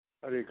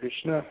Hare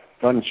Krishna,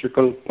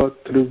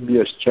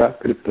 Vanchakalpatrubhyascha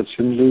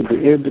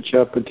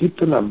Kripasindhubhyebhcha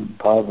Patitanam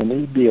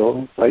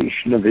Pavanebhyo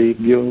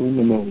Vaishnavebhyo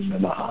Namo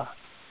Namaha.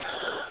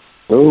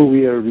 So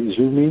we are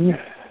resuming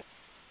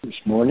this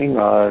morning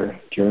our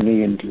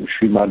journey into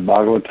Srimad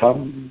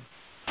Bhagavatam,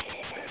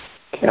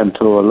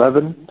 Canto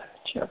 11,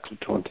 Chapter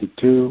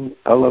 22,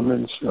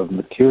 Elements of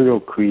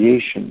Material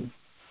Creation.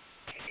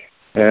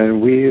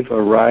 And we've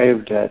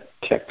arrived at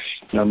text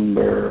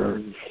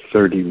number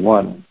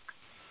 31.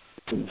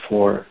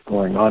 Before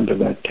going on to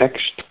that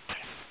text,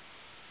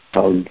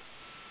 I'll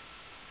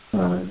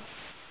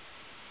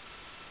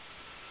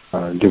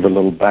give a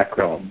little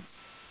background.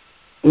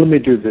 Let me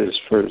do this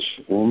first.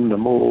 Om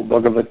Namo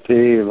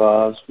Bhagavate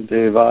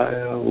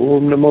Vasudevaya.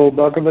 Om Namo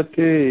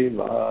Bhagavate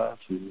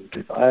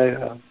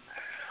Vasudevaya.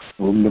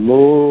 Om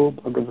Namo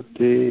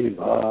Bhagavate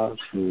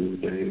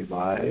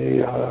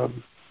Vasudevaya.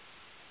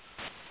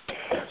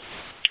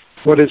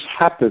 What has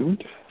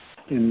happened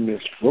in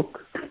this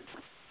book,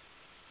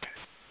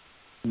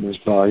 in this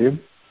volume,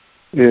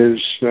 is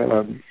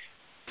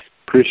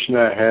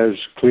Krishna has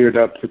cleared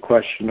up the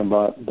question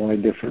about why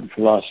different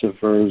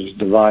philosophers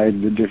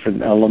divide the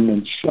different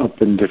elements up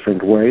in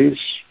different ways.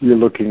 You're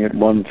looking at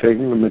one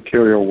thing, the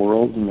material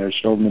world, and there's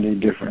so many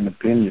different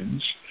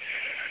opinions.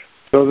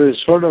 So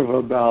there's sort of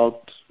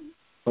about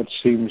what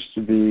seems to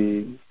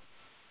be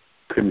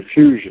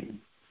confusion.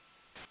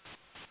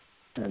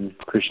 And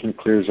Krishna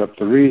clears up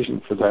the reason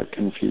for that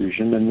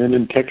confusion. And then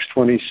in text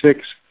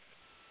 26,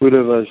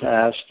 Buddha was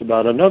asked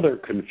about another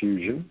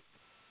confusion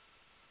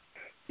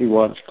he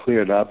wants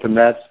cleared up, and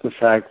that's the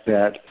fact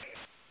that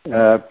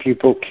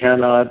people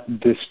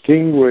cannot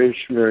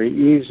distinguish very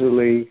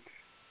easily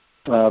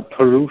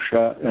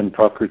Purusha and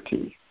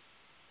Prakriti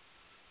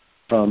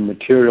from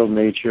material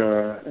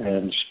nature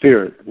and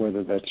spirit,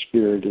 whether that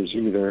spirit is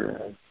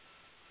either,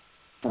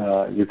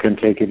 you can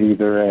take it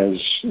either as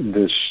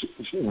this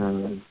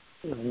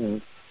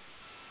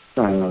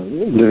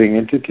living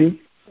entity,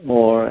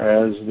 or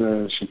as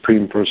the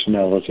Supreme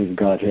Personality of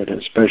Godhead,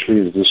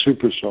 especially as the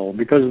Super Soul,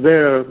 because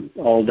they're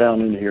all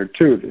down in here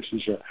too. This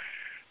is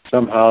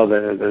somehow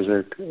there's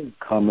a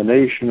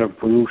combination of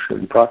Purusha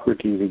and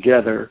Prakriti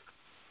together,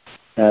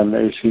 and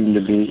they seem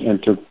to be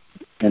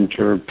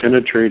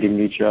interpenetrating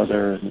each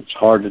other, and it's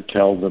hard to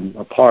tell them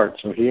apart.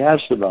 So he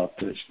asks about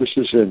this. This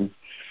is in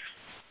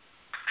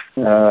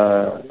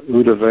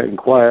Uddhava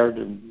inquired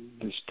in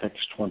this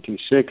text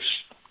 26.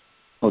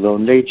 Although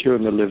nature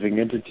and the living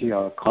entity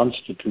are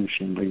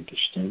constitutionally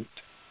distinct,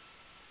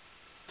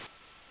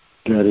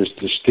 that is,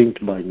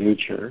 distinct by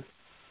nature,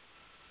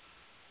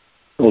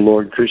 O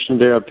Lord Krishna,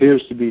 there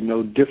appears to be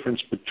no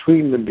difference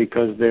between them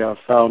because they are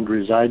found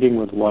residing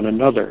with one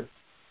another.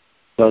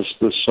 Thus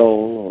the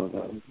soul,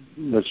 or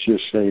let's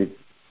just say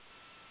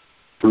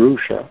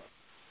Purusha,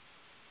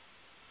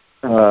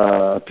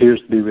 appears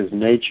to be with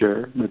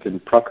nature within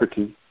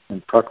Prakriti,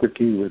 and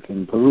Prakriti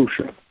within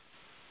Purusha.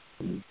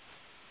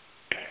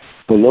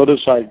 O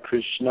lotus-eyed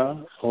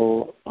Krishna,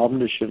 O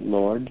omniscient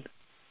Lord,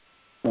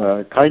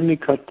 kindly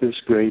cut this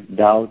great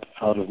doubt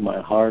out of my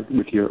heart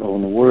with your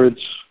own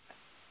words,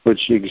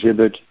 which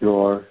exhibit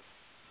your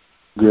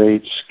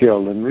great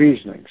skill in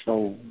reasoning.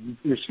 So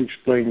just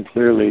explain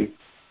clearly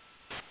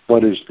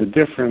what is the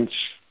difference,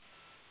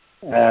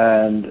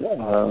 and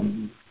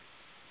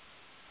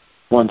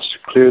once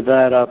clear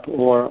that up,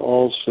 or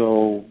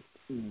also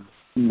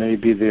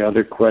maybe the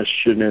other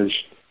question is,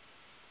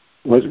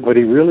 what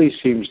he really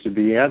seems to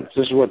be at,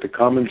 this is what the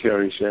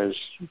commentary says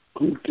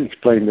to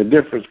explain the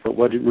difference, but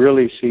what it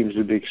really seems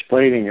to be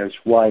explaining is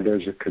why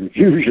there's a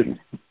confusion,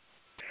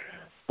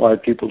 why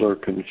people are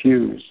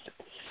confused.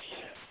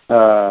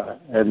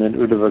 And then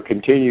Uddhava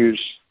continues,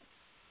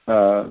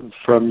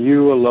 from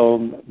you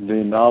alone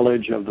the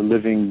knowledge of the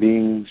living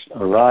beings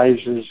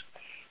arises,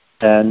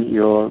 and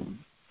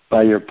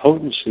by your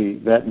potency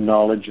that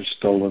knowledge is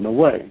stolen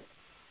away.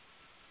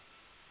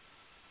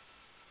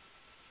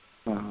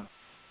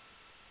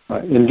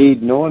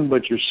 Indeed, no one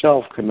but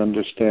yourself can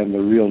understand the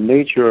real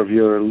nature of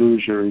your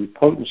illusory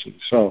potency.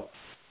 So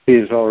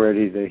here's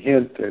already the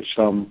hint. There's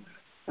some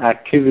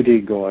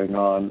activity going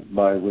on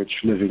by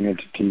which living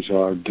entities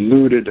are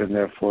deluded and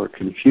therefore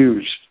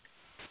confused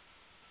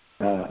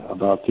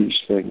about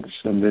these things.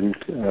 And then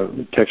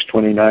text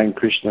 29,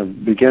 Krishna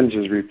begins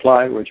his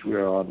reply, which we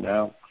are on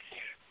now.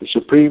 The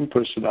Supreme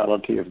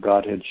Personality of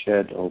Godhead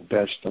said, O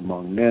best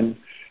among men,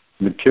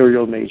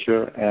 material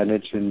nature and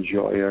its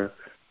enjoyer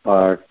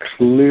are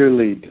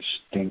clearly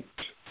distinct.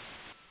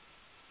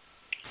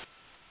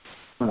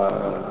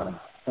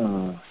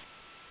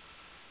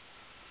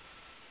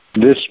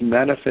 This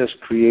manifest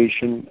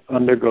creation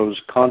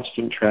undergoes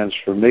constant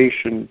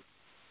transformation,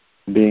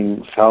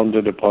 being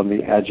founded upon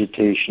the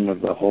agitation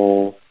of the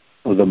whole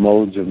of the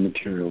modes of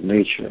material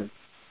nature.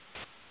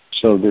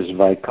 So this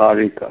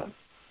Vaikarika,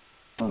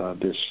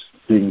 this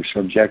being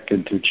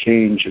subjected to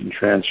change and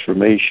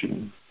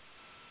transformation,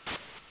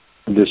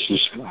 this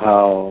is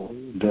how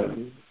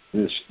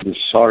this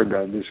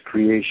sarga, this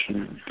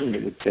creation,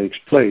 it takes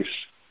place.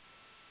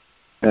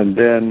 And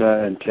then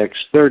in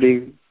text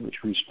 30,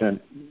 which we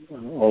spent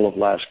all of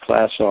last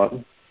class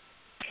on,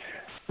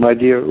 my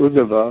dear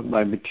Uddhava,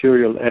 my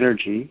material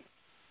energy,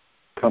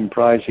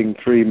 comprising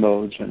three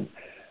modes, and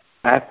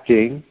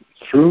acting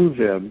through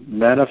them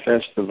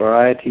manifest the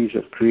varieties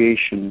of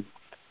creation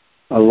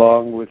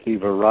along with the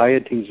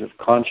varieties of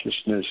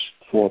consciousness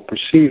for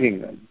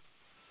perceiving them.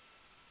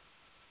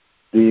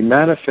 The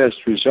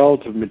manifest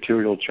result of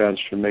material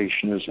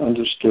transformation is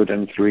understood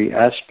in three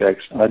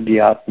aspects: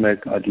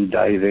 adhyatmic,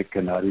 adhidaivic,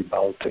 and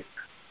adhibhautic.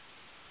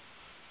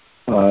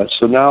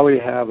 So now we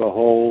have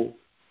the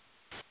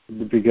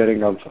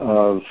beginning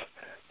of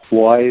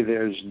why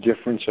there's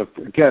difference of,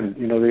 again,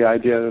 the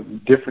idea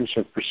of difference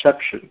of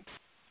perception.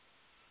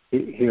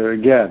 Here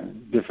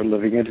again, different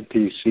living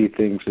entities see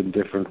things in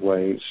different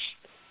ways.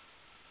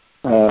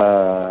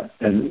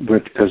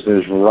 Because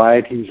there's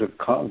varieties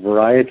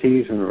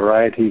and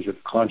varieties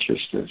of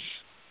consciousness.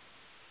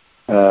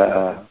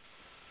 So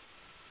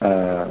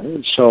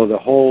the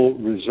whole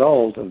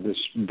result of this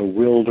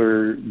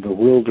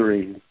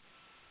bewildering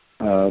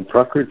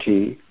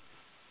prakriti,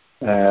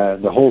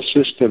 the whole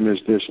system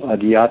is this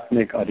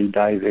adhyatmic,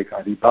 adhidaivic,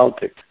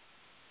 adhibhautic,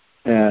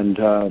 and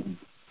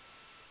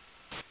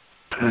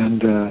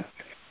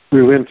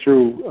we went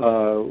through.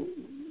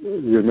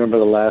 Remember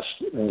the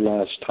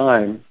last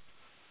time.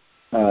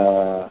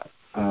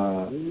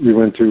 We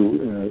went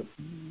through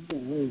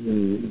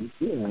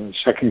the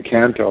second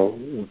canto,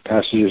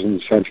 passages in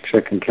the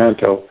second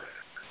canto,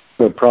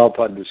 where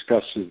Prabhupada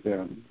discusses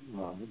them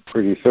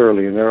pretty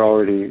thoroughly, and they're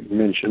already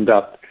mentioned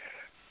up.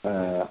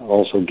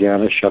 Also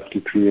Jnana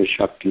Shakti, Kriya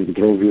Shakti, and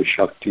Drovya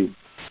Shakti,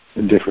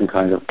 and different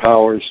kind of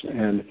powers.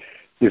 And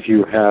if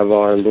you have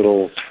our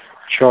little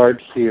chart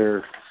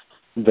here,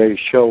 they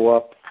show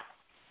up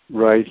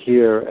right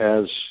here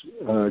as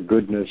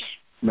goodness,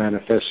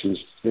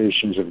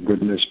 manifestations of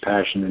goodness,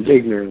 passion, and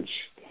ignorance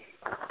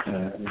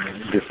in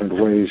different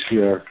ways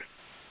here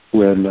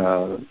when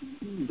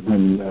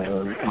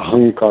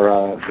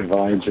ahankara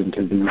divides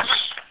into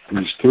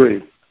these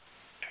three.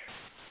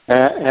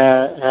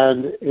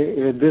 And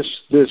this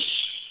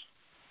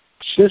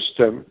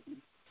system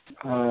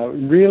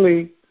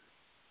really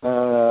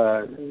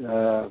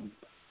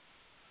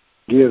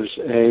gives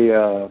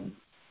a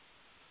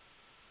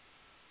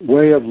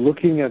way of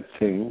looking at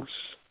things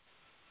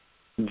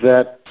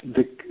that, as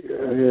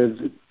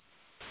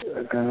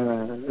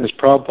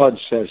Prabhupada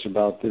says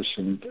about this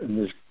in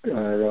this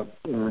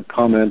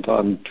comment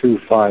on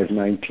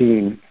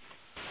 2.5.19,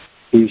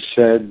 he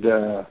said,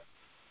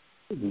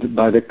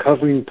 by the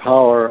covering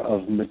power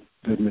of the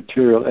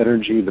material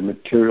energy, the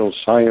material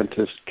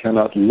scientist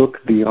cannot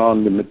look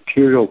beyond the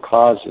material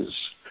causes,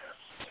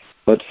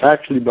 but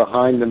factually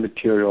behind the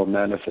material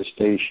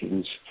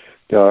manifestations,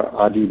 there are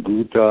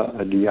adhibhuta,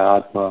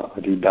 adhyatma,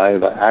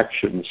 adhidaiva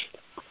actions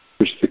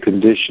which the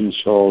conditioned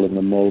soul in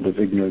the mode of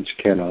ignorance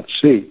cannot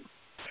see.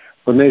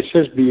 When they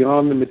says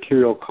beyond the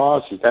material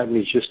causes, that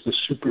means just the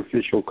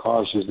superficial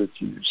causes that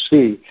you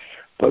see,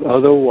 but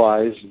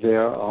otherwise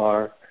there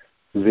are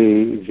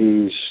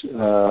these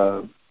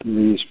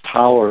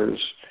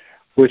powers,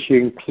 which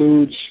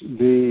includes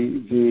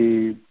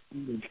the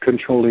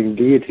controlling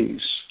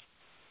deities.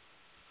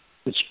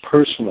 It's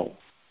personal.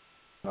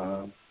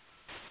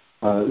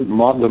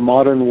 The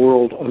modern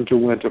world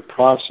underwent a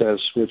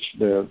process which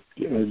the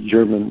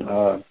German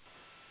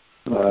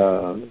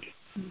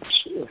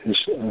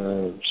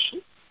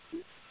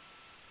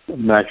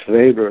Max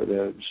Weber,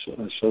 the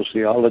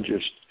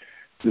sociologist,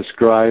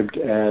 described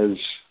as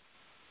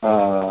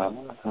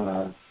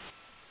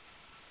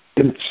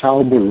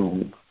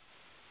Entzauberung,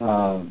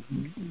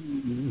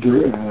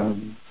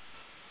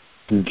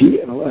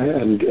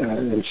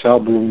 and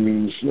Entzauberung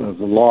means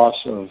the loss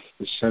of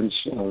the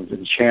sense of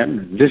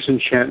enchantment,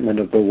 disenchantment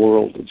of the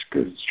world. It's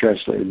good. It's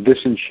translated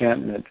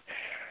disenchantment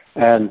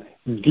and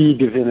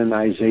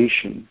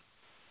de-divinization,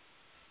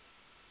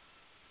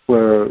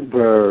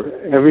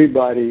 where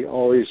everybody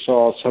always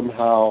saw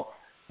somehow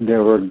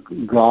there were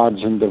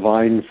gods and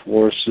divine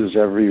forces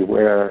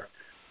everywhere,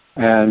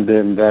 and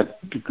then that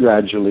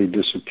gradually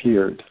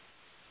disappeared.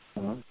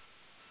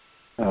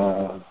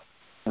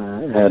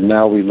 And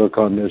now we look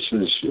on this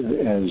as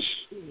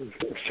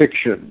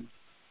fiction,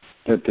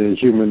 that the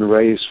human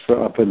race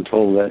up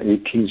until the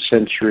 18th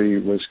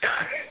century was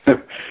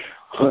kind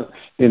of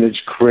in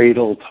its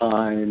cradle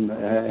time,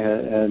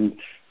 and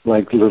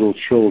like little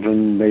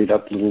children made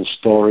up little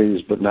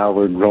stories, but now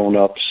we're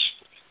grown-ups,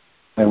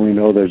 and we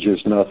know there's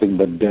just nothing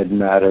but dead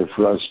matter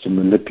for us to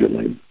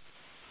manipulate.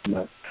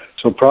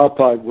 So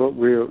Prabhupada,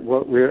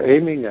 what we're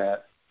aiming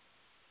at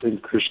in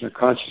Krishna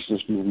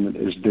consciousness movement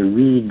is the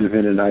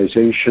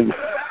re-divinization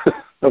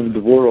of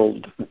the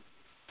world.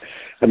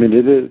 I mean,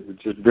 it is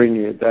just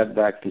bringing that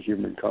back to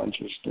human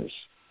consciousness.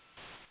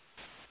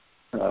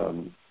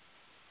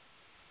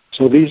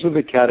 So these are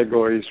the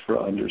categories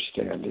for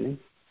understanding.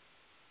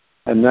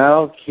 And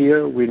now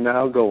here we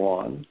now go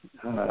on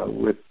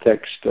with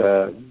text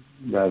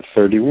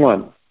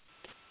 31,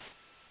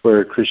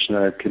 where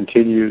Krishna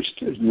continues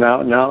to,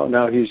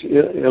 now he's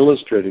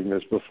illustrating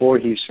this. Before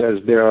he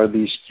says there are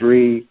these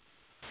three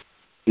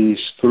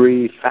these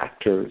three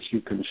factors,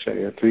 you can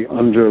say, or three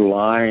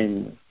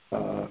underlying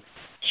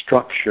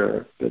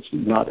structure that's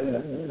not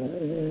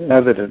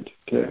evident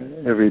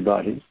to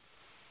everybody.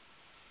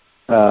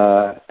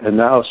 And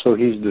now, so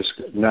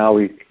now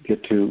we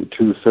get to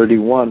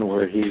 231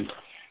 where he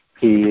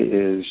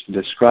is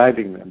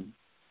describing them.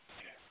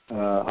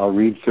 I'll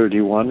read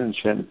 31 and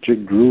say,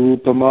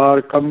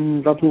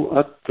 Jigrupamarkam Rapu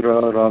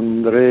Atra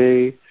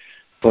Randre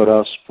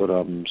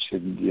Parasparam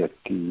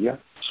Siddhyatiya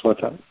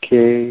Swata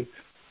Ke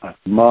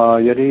Atma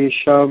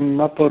Yarisham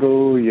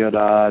Aparo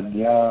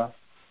Yadadya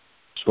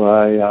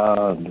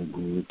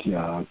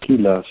Swayadagutya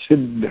Kila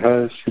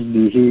Siddha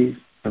Siddhihi.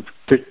 A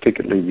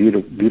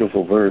particularly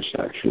beautiful verse,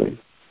 actually.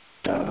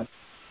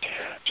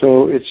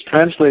 So it's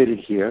translated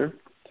here,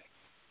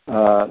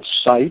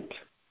 sight,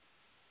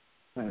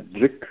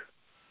 drik,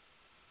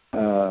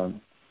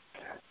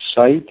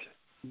 sight,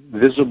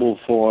 visible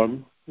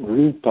form,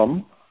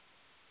 rupam,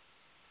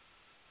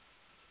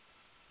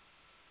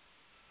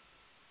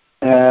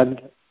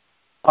 and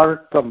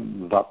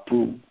arkam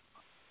vapu,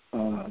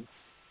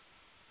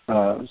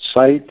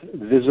 sight,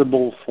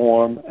 visible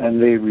form, and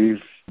they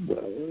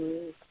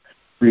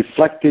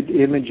reflected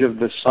image of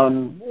the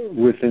sun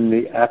within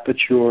the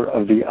aperture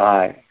of the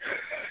eye.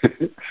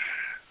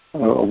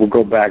 We'll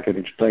go back and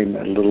explain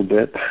that a little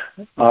bit.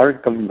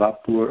 Arkam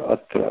vapur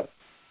atra.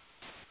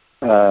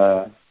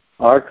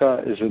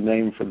 Arka is a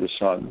name for the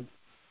sun.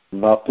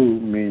 Vapu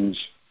means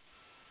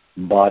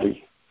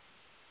body.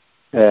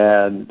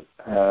 And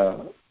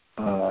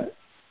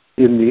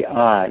in the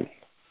eye,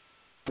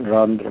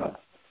 Randra.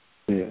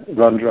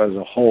 Randra is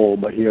a hole,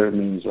 but here it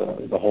means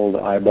the hole, the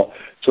eyeball.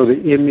 So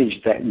the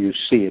image that you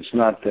see, it's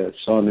not the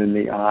sun in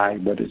the eye,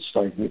 but it's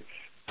like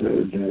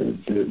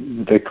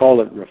they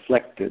call it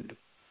reflected,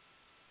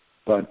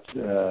 but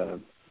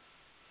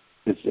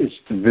it's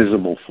the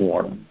visible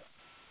form.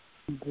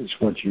 It's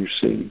what you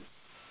see.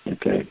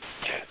 Okay,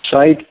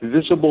 sight,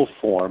 visible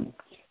form,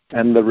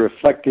 and the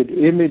reflected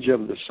image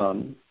of the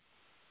sun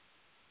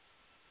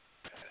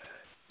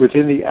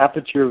within the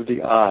aperture of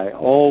the eye,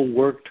 all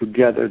work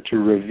together to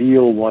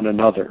reveal one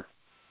another.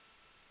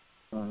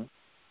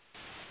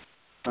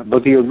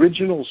 But the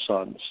original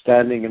sun,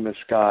 standing in the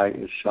sky,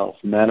 is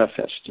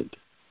self-manifested.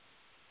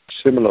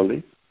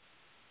 Similarly,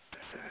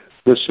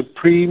 the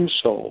Supreme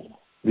Soul,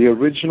 the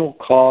original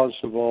cause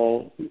of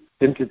all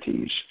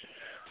entities,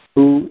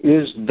 who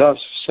is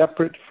thus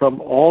separate from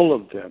all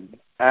of them,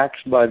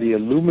 acts by the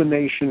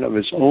illumination of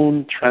his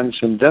own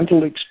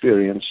transcendental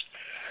experience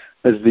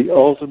as the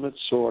ultimate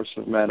source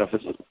of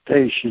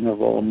manifestation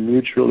of all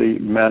mutually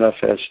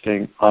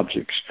manifesting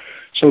objects.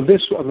 So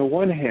this, on the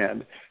one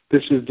hand,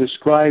 this is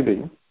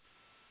describing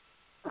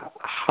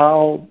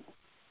how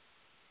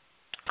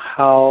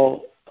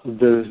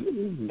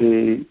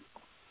the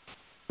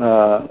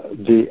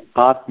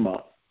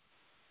Atma,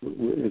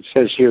 it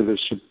says here the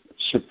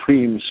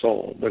Supreme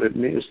Soul, but it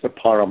means the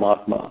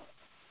Paramatma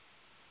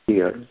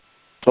here.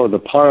 So the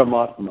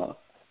Paramatma,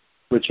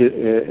 which,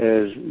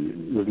 as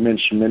we've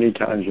mentioned many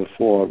times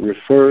before,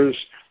 refers,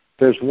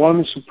 there's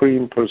one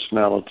Supreme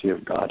Personality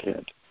of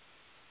Godhead.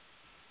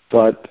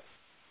 But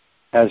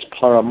as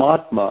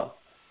Paramatma,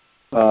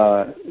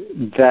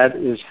 that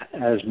is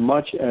as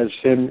much as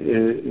him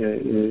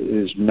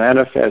is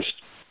manifest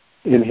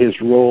in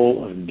his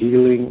role of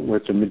dealing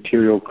with the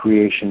material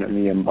creation and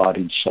the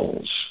embodied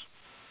souls.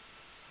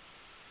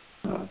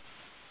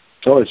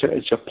 So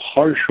it's a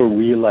partial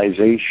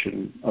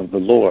realization of the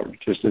Lord,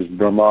 just as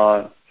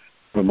Brahman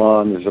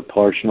is a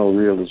partial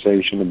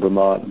realization of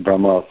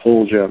Brahma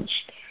effulgence.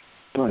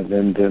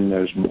 And then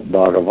there's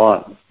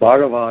Bhagavan.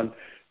 Bhagavan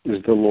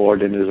is the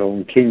Lord in his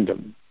own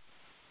kingdom.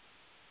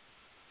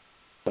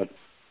 But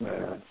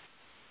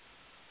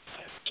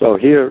so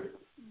here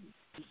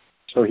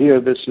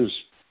this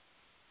is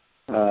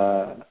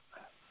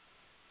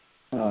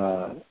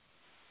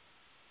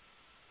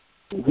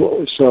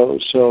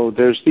so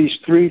there's these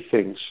three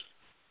things,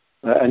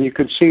 and you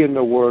can see in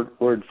the word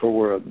for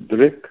word,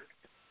 drik,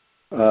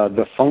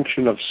 the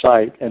function of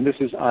sight, and this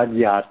is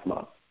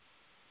adhyatma.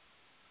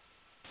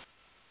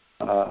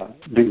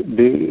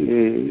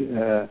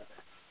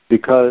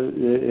 Because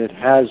it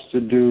has to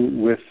do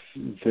with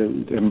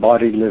the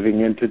embodied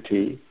living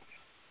entity,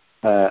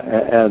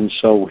 and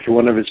so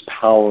one of its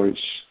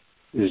powers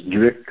is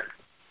drik,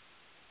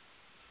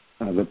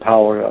 the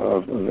power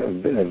of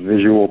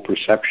visual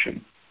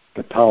perception,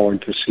 the power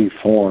to see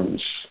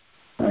forms,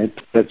 right?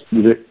 That's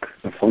drik,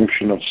 the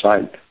function of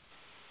sight.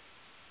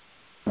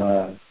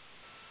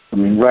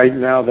 Right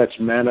now that's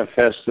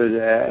manifested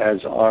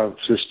as our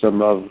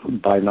system of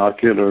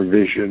binocular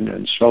vision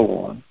and so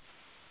on.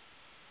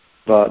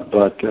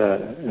 But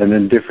and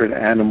in different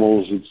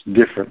animals it's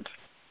different.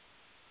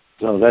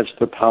 So that's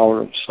the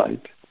power of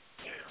sight.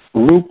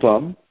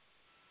 Rupam,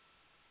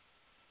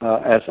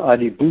 as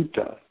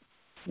adibhuta,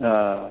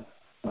 that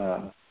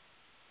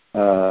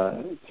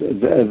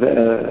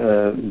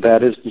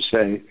is to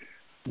say,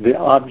 the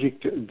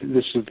object,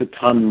 this is the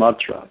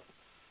tanmatra,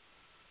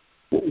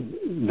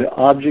 the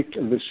object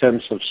of the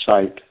sense of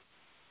sight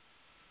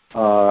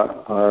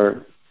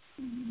are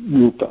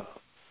rupa,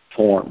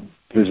 form,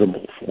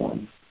 visible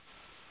form.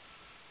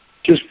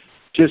 Just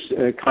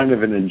kind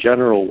of in a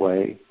general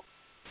way.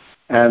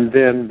 And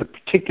then the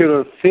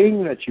particular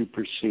thing that you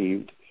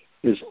perceived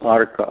is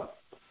arka.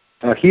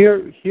 Now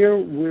here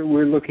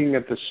we're looking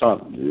at the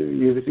sun.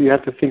 You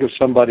have to think of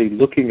somebody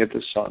looking at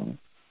the sun.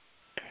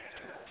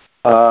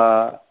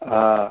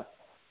 But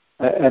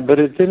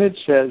then it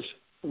says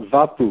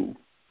vapu,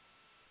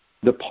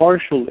 the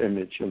partial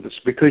image of this,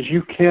 because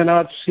you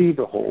cannot see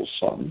the whole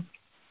sun.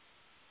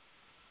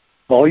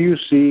 All you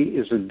see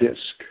is a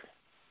disk.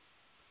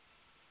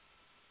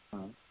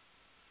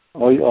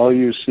 All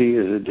you see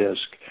is a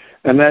disk.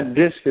 And that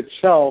disk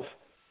itself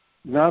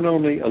not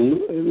only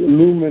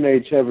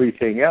illuminates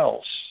everything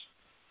else,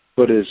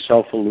 but is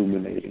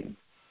self-illuminating.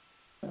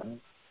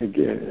 It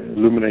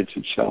illuminates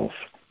itself.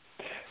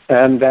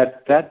 And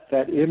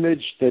that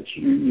image that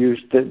you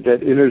use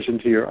that enters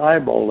into your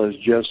eyeball is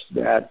just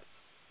the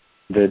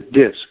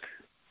disk.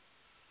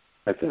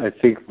 I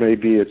think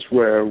maybe it's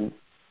where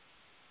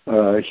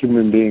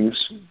human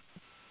beings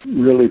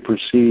really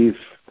perceive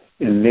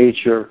in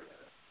nature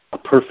a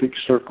perfect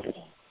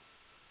circle.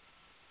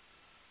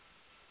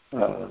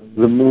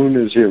 The moon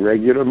is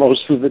irregular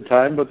most of the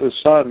time, but the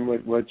sun,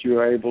 when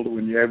you're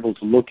able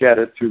to look at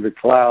it through the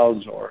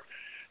clouds or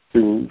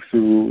through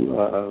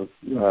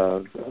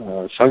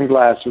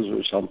sunglasses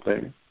or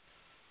something,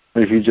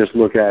 if you just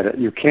look at it,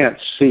 you can't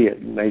see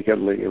it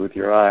nakedly with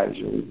your eyes.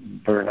 You'll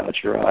burn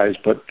out your eyes.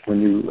 But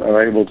when you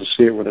are able to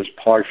see it when it's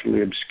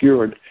partially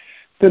obscured,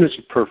 then it's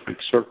a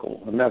perfect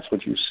circle, and that's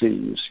what you see.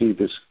 You see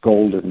this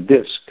golden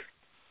disc.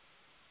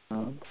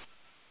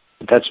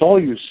 That's all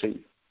you see.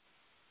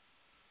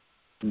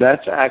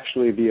 That's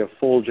actually the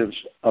effulgence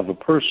of a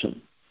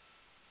person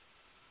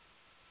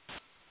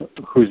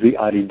who's the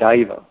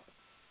Adidaiva,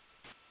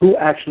 who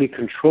actually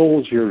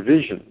controls your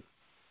vision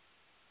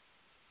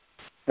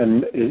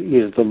and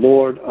is the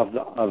Lord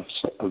of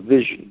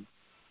vision.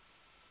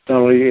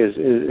 Not only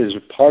is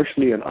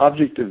partially an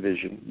object of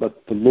vision,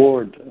 but the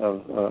Lord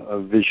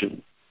of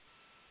vision.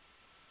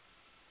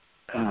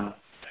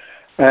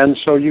 And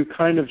so you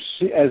kind of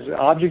see, as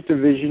object of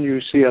vision,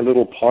 you see a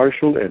little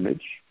partial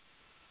image,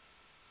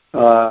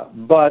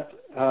 but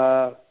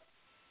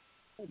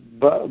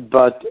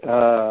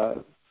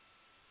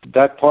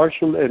that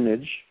partial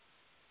image.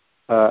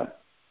 So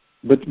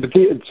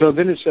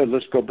then it said,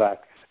 let's go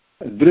back.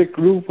 Drik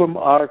rupam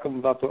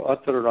arkam vato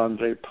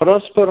atarandre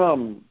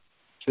parasparam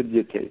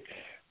siddhyate.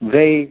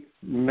 They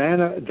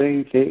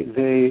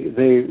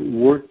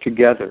work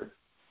together.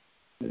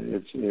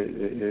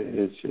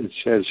 It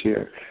says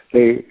here.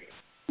 They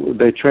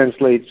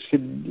translate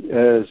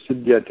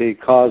siddhyate,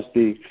 cause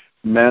the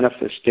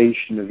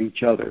manifestation of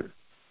each other.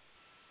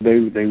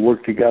 They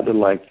work together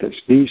like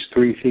this. These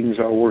three things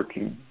are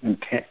working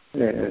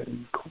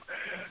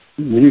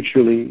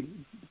mutually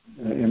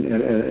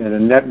in a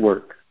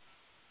network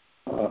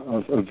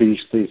of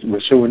these things.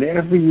 So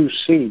whenever you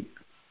see,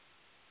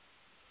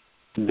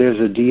 there's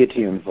a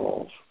deity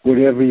involved.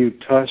 Whatever you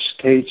touch,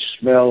 taste,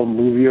 smell,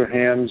 move your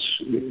hands,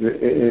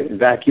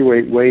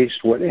 evacuate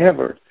waste,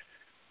 whatever,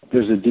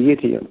 there's a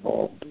deity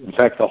involved. In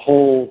fact, the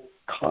whole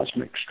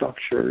cosmic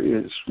structure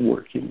is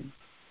working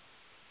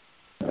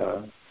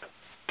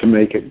to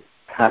make it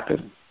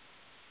happen.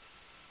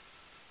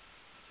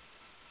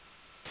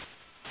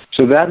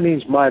 So that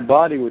means my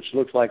body, which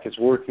looks like it's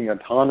working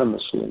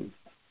autonomously,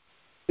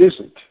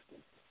 isn't.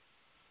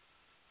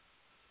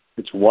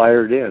 It's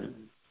wired in.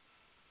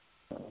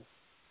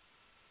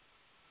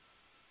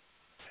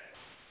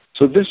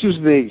 So this is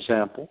the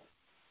example.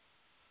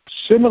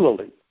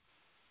 Similarly,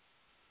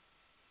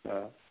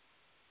 so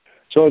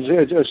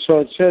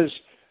it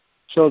says,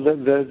 so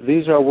that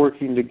these are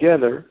working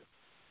together.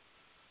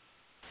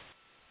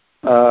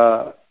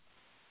 But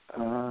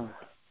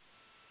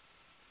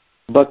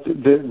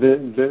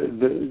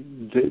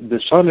the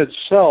sun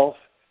itself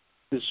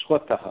is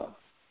swataha.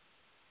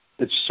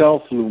 It's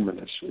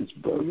self-luminous. It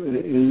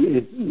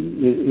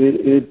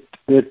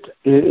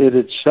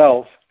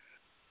itself.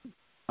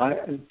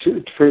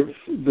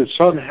 The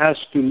sun has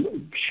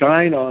to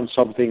shine on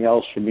something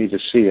else for me to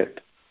see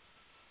it.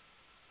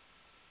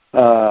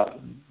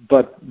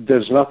 But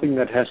there's nothing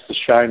that has to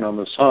shine on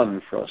the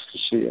sun for us to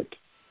see it.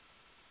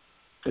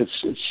 So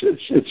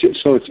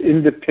it's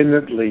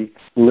independently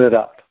lit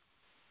up.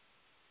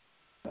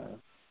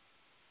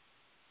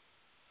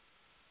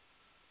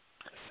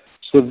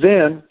 So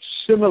then,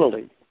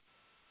 similarly,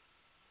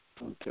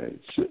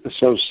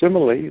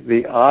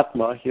 the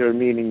Atma, here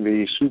meaning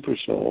the super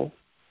soul,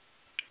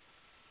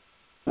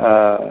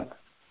 so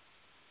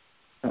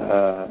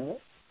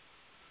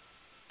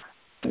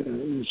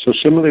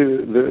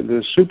similarly,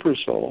 the super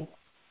soul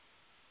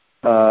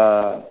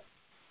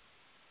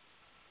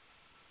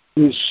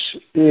is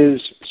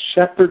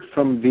separate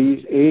from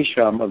these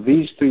Esham, of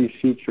these three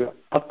features,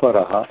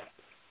 Aparaha.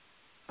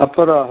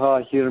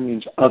 Aparaha here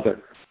means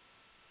other.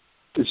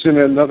 It's in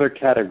another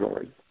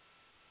category.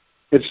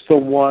 It's the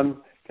one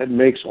that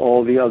makes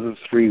all the other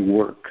three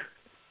work.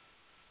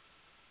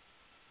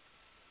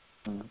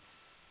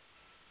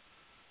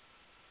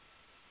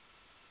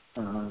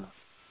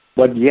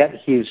 but yet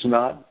he's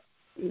not.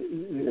 He's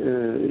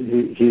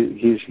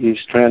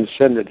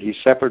transcendent. He's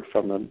separate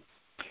from them.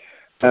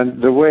 And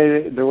the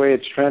way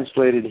it's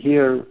translated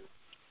here,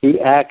 he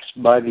acts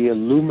by the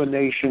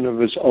illumination of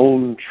his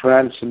own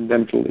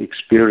transcendental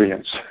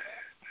experience.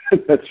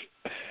 That's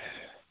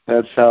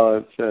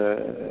how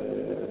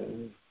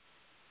it's.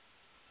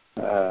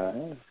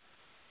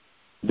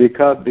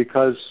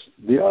 Because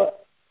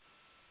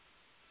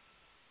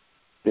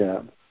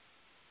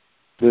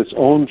this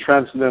own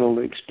transcendental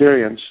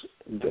experience,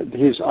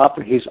 he's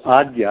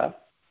Adya,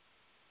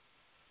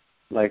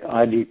 like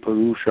Adi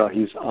Purusha,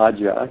 he's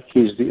Adya,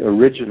 he's the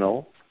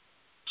original.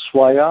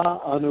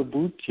 Swaya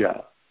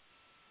Anubhutya,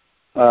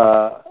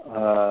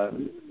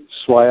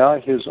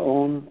 Swaya, his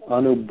own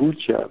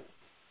Anubhutya.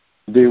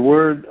 The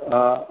word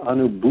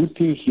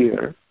Anubhuti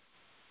here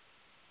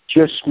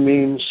just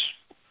means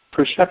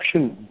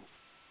perception.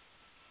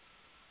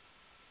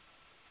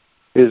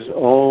 His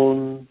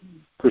own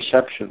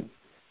perception.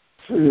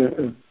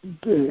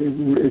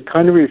 It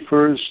kind of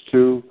refers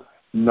to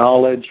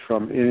knowledge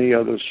from any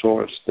other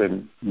source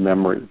than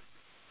memory.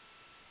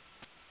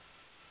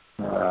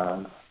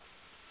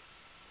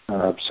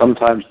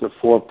 Sometimes the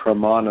four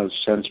pramanas,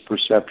 sense,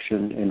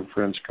 perception,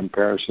 inference,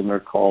 comparison, are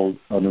called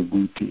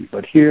anubhuti.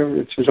 But here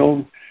it's his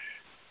own,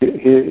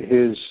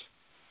 his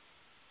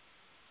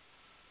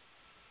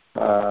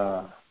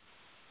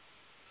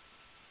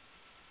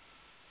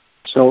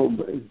so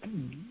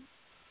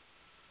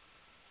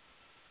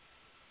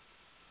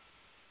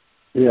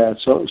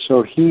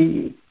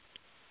he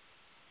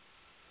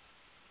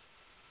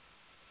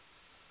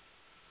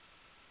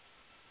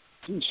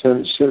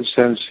since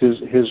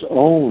his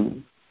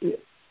own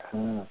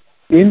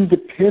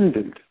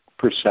independent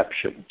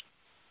perception.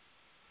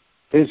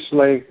 It's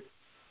like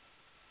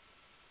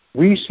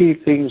we see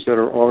things that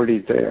are already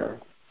there.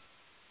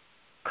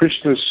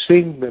 Krishna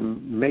seeing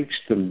them makes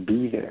them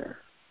be there.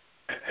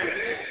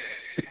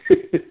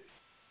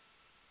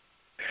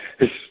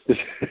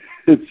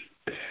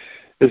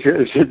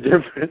 It's a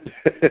different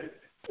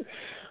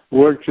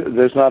work.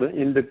 There's not an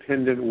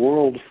independent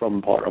world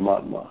from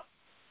Paramatma.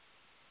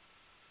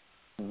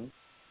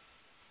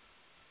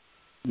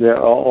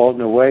 They're all in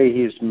the way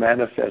he's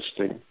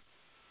manifesting.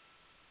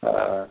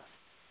 So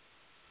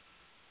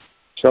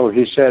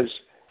he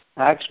says,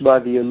 acts by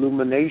the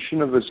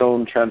illumination of his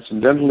own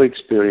transcendental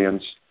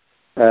experience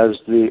as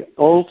the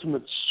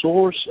ultimate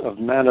source of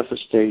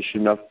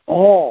manifestation of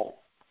all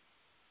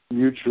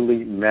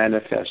mutually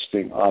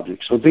manifesting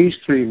objects. So these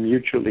three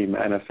mutually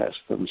manifest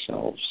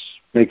themselves,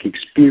 make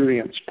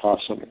experience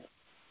possible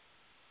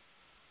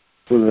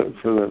for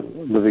the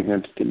living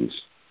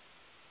entities.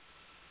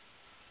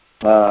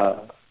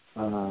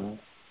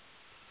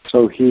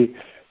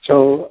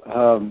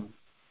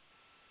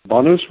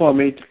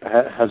 Bhanuswami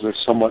has a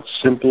somewhat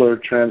simpler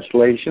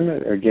translation.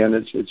 Again,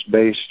 it's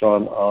based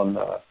on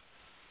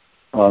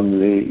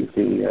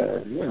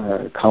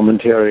the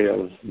commentary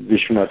of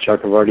Vishwanath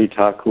Chakravarti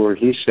Thakur.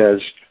 He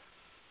says,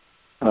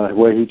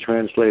 where he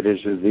translated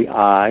is the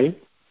I,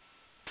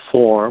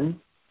 form,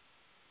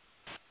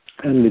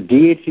 and the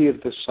deity of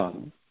the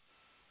sun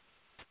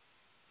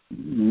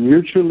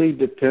mutually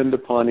depend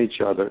upon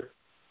each other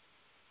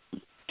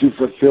to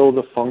fulfill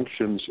the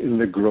functions in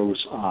the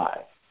gross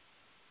I.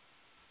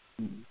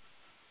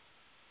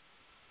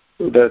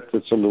 So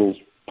that's a little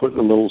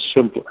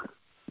simpler.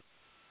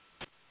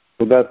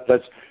 So that's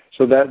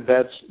the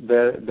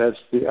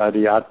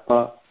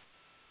Adhyatma,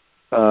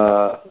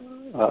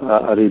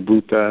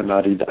 Adibhuta, and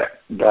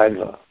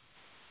Adidaiva.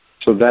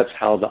 So that's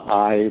how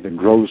the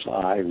gross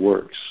I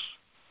works.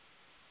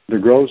 The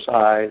gross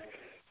I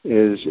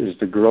is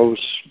the gross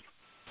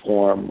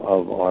form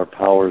of our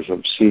powers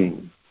of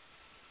seeing.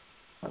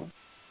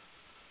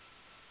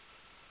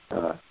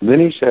 Then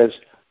he says,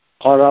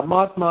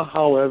 Paramatma,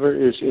 however,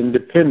 is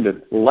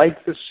independent,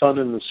 like the sun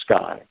in the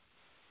sky.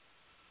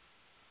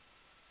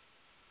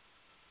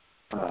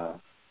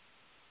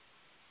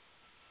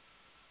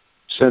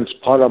 Since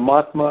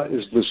Paramatma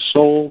is the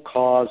sole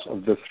cause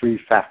of the three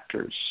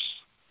factors,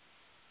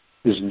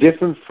 is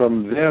different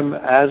from them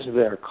as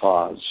their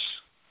cause,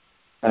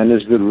 and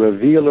is the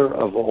revealer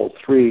of all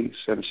three,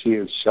 since he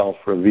is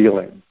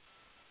self-revealing.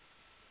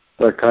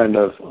 That kind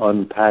of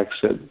unpacks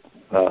it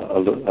a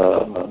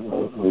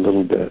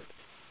little bit.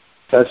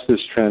 That's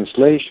this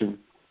translation.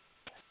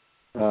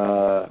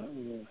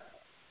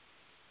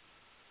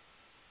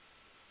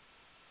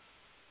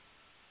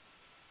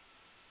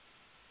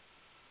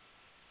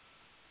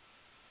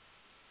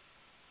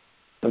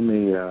 Let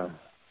me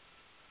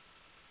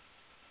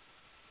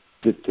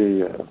get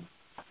the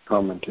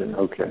commentary.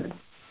 Okay.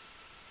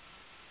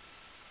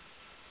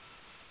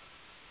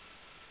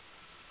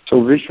 So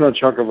Vishwanath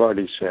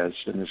Chakravarti says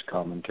in his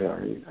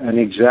commentary, an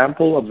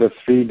example of the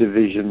three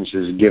divisions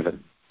is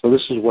given. So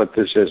this is what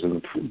this is. In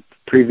the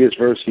previous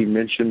verse he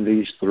mentioned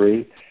these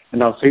three,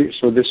 and I'll say,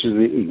 so this is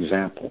the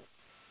example.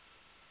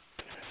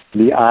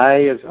 The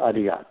I is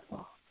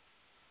Adhyatma.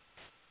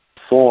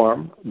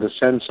 Form, the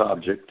sense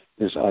object,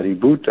 is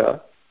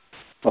Adibhuta,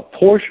 a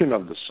portion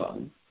of the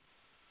sun.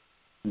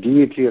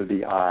 deity of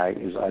the eye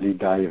is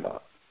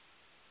Adidaiva.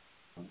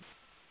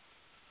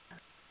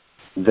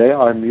 They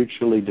are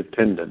mutually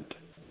dependent.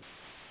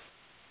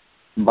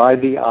 By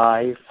the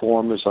eye,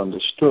 form is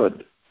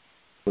understood.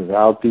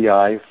 Without the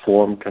eye,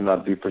 form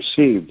cannot be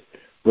perceived.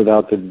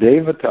 Without the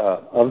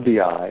devata of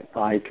the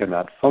eye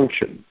cannot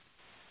function.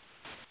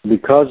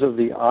 Because of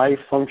the eye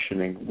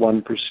functioning,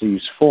 one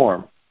perceives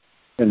form.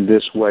 In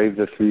this way,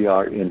 the three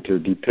are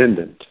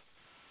interdependent.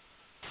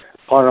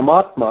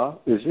 Paramatma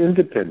is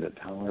independent,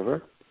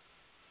 however.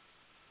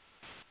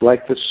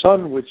 Like the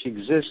sun which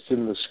exists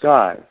in the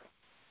sky,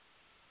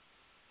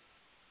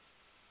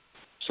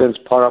 since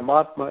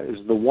Paramatma is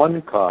the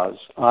one cause,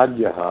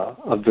 adyaha,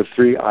 of the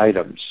three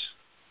items,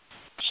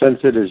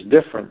 since it is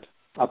different,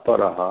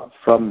 aparaha,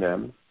 from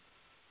them,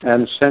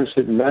 and since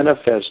it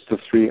manifests the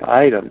three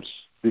items,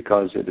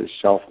 because it is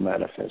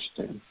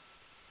self-manifesting.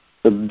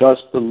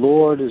 Thus the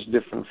Lord is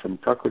different from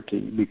Prakriti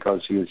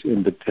because he is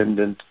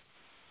independent,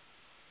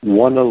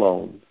 one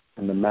alone,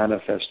 and the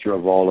manifester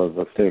of all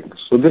other things.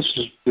 So this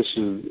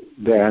is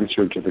the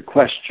answer to the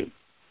question.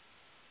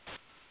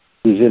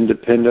 He's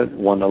independent,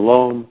 one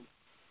alone,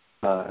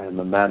 and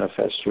the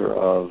manifester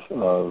of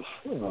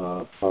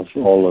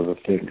all other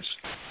things.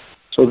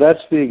 So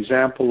that's the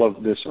example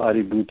of this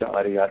Adibhuta,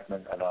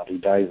 Adiyatman, and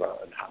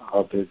Adidaiva, and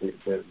how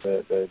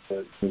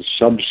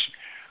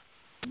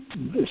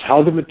it's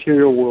how the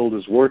material world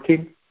is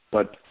working,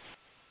 but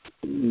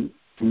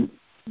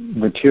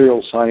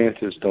material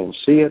scientists don't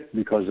see it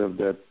because of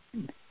the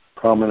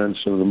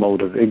prominence of the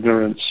mode of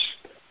ignorance.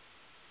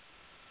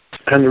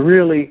 And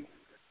really,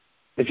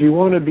 if you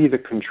want to be the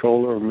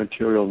controller of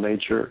material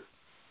nature,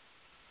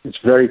 it's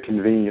very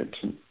convenient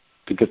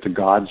to get the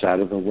gods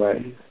out of the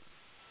way.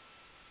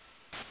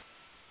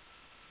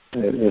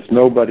 If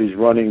nobody's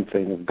running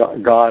thing,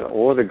 God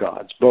or the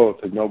gods, both,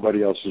 if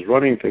nobody else is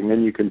running thing,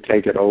 then you can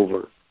take it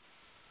over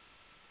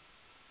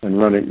and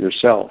run it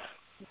yourself.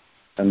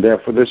 And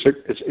therefore, this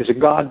is a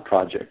God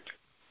project.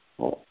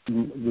 Well,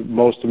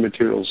 most of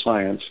material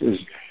science is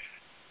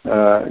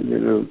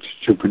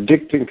to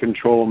predict and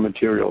control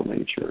material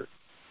nature.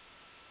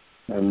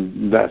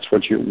 And that's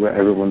what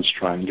everyone's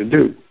trying to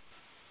do.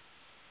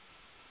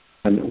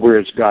 And where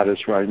it's got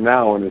us right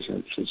now, in a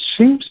sense, it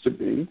seems to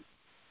be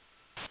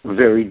a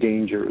very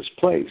dangerous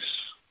place.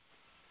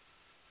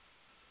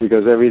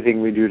 Because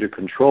everything we do to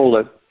control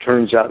it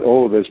turns out,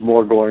 there's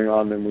more going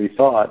on than we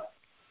thought.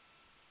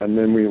 And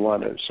then we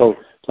want it. So,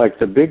 like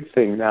the big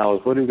thing now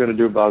is, what are we going to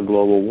do about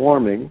global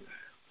warming?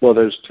 Well,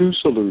 there's two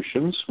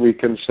solutions. We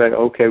can say,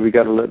 okay, we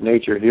got to let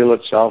nature heal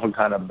itself and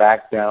kind of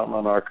back down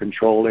on our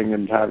controlling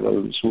and have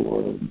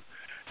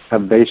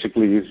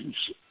basically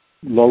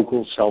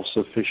local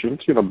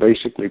self-sufficient,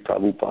 basically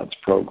Prabhupada's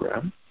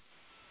program,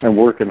 and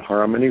work in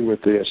harmony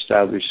with the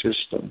established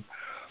system.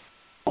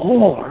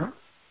 Or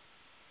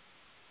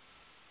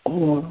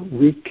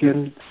we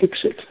can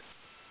fix it.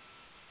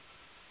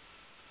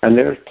 And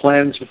there's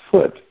plans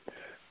afoot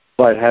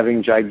by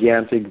having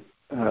gigantic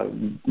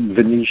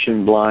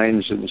Venetian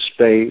blinds in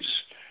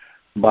space,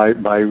 by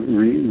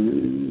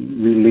releasing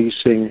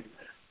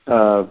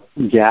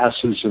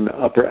gases in the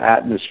upper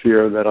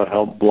atmosphere that'll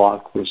help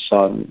block the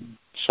sun,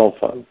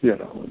 sulfur,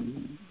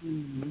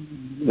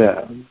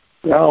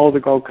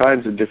 all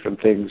kinds of different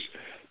things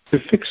to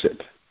fix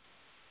it.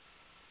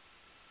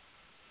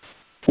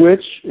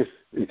 Which, if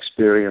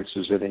experience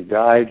is any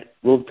guide,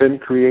 will then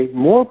create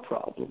more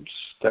problems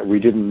that we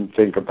didn't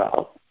think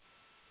about.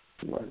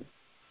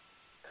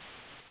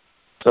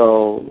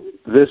 So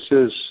this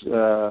is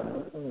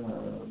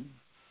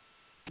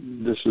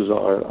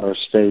our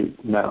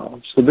state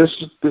now. So this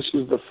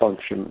is the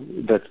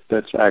function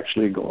that's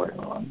actually going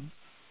on.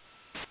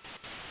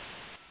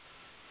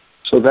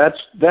 So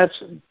that's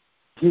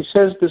he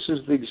says this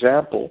is the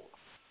example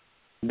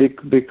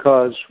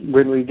because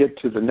when we get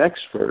to the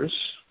next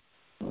verse.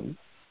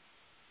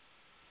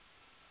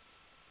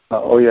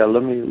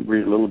 Let me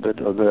read a little bit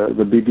of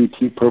the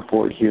BBT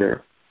purport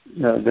here.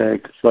 They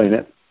explain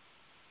it.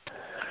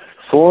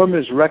 Form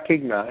is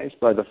recognized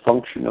by the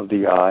function of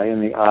the eye,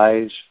 and the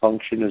eye's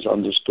function is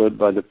understood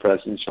by the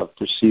presence of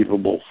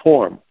perceivable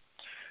form.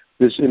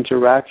 This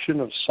interaction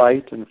of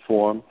sight and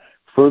form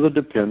further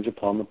depends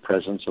upon the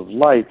presence of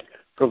light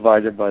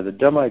provided by the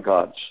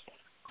demigods,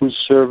 whose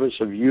service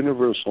of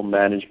universal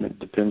management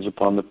depends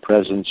upon the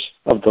presence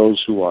of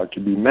those who are to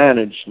be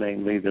managed,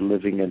 namely the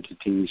living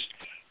entities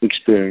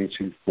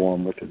experiencing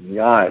form within the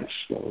eyes.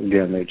 So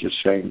again, they're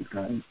just saying,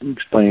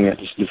 explaining it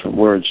in different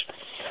words.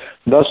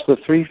 Thus, the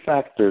three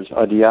factors,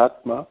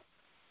 adhyatma,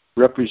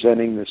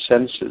 representing the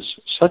senses,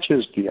 such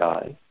as the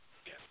eye,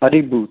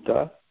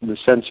 adibhuta, the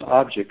sense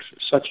objects,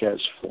 such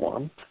as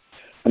form,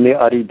 and the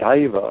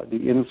adidaiva,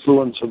 the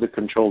influence of the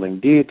controlling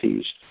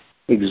deities,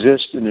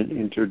 exist in an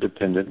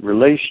interdependent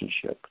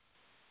relationship.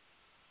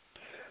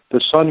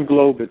 The sun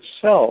globe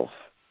itself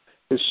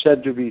is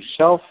said to be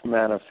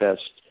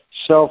self-manifest,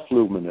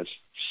 self-luminous,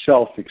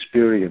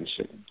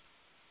 self-experiencing.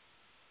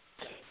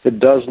 It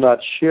does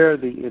not share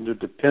the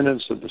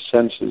interdependence of the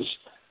senses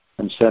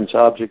and sense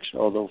objects,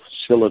 although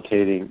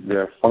facilitating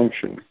their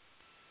function.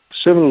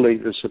 Similarly,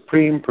 the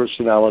Supreme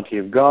Personality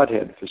of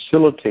Godhead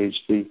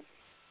facilitates the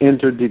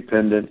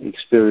interdependent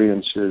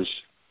experiences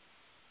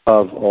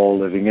of all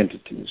living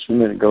entities.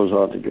 And then it goes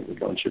on to give a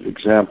bunch of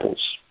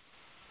examples.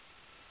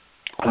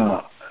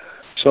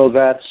 So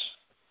that's,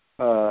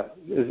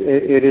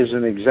 it is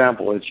an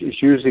example.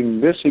 It's using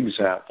this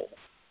example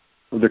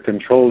of the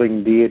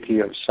controlling deity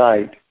of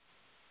sight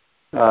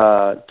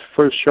to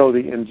first show the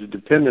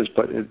interdependence,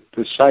 but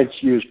the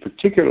sight's used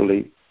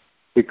particularly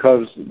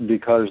because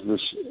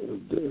this,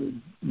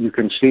 you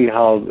can see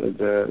how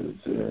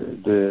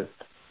the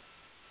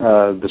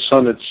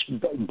sun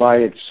by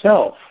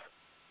itself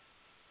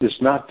is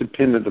not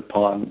dependent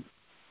upon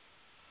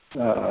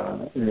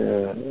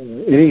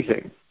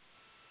anything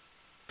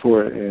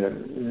for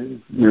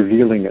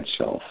revealing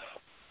itself.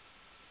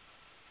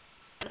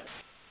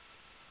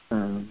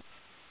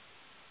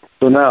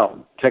 So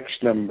now,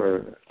 text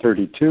number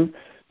 32.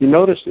 You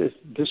notice this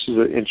is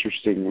an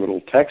interesting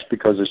little text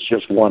because it's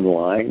just one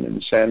line in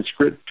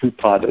Sanskrit, two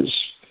padas,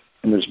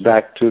 and it's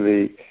back to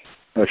the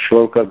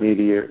shloka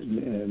meter,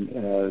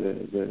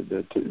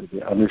 the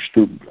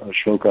Anushtup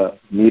shloka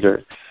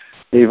meter.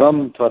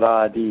 Evam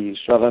tvaradi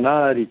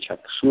sravanadi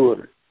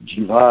chaksur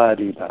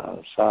jivari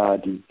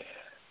sadi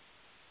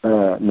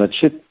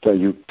nachitta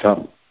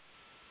yuktam.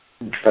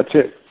 That's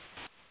it.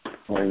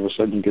 All of a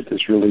sudden you get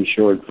this really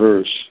short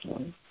verse.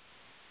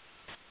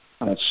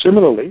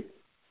 Similarly,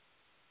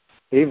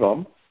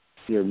 evam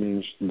here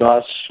means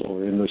thus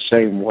or in the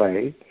same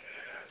way.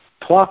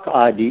 Twak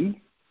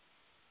adi.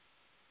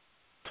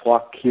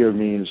 Twak here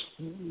means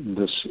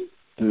the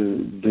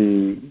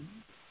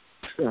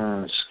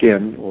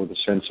skin or the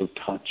sense of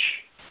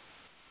touch.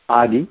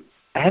 Adi,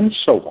 and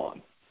so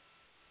on.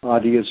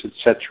 Adi is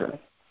etc.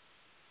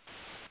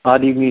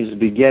 Adi means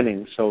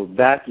beginning, so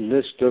that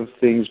list of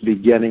things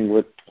beginning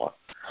with twak.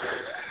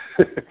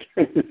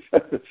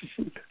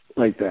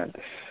 Like that.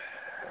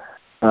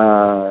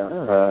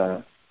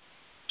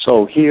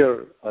 So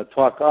here,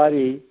 twak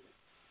adi,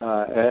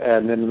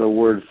 and then the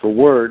word for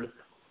word,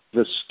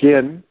 the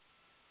skin,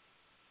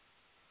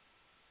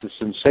 the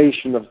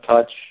sensation of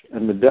touch,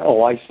 and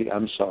I see,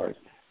 I'm sorry.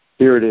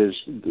 Here it is.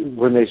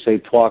 When they say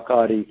twak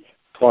adi,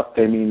 twak,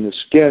 they mean the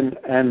skin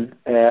and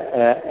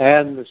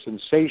the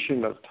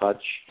sensation of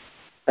touch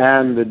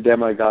and the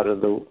demigod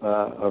of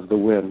the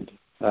wind.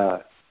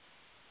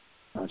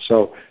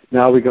 So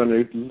now we're going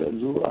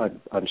to,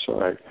 I'm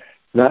sorry.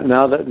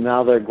 Now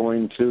they're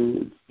going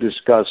to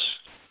discuss,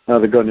 now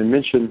they're going to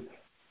mention,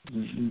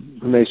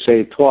 when they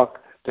say twak,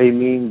 they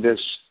mean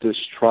this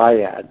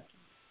triad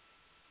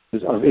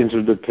of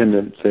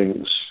interdependent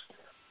things.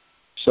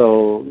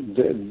 So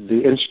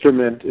the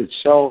instrument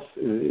itself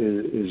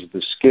is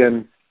the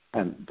skin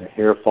and the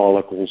hair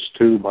follicles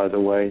too, by the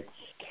way.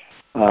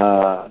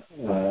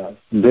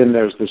 Then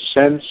there's the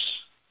sense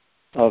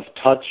of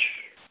touch,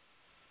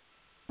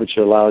 which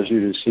allows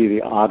you to see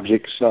the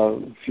objects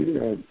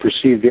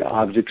perceive the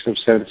objects of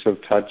sense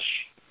of touch,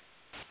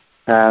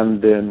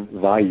 and then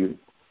vayu.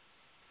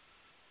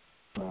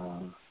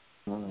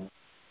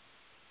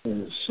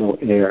 So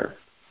air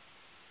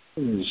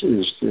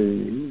is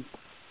the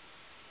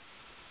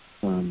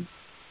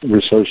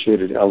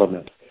associated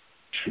element.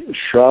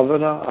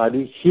 Shravana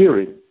adi,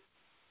 hearing.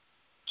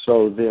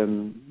 So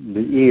then the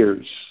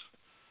ears,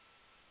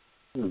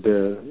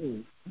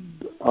 the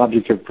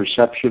object of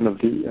perception of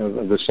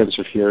the sense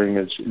of hearing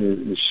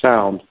is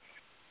sound,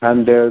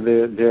 and they're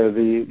the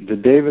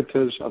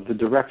devatas of the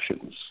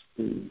directions,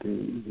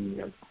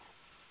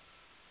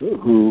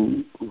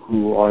 who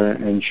are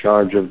in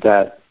charge of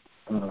that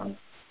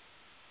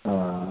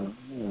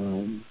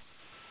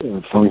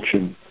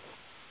function.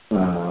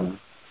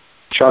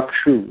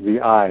 Chakshu, the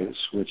eyes,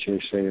 which they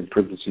say in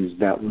parentheses,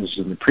 that was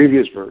in the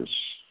previous verse,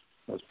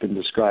 that's been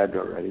described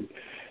already.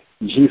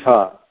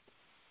 Jiva,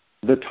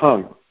 the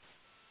tongue.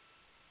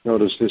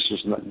 Notice this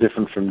is not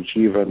different from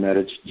jiva in that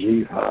it's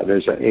jiva.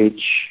 There's a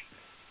H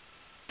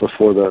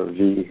before the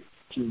V.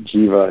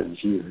 Jiva.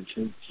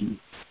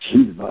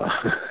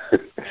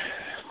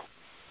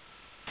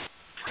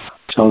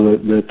 So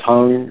the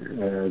tongue,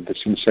 the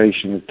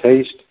sensation of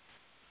taste,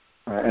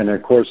 and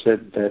of course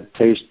that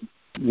taste,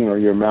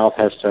 your mouth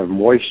has to have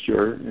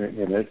moisture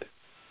in it,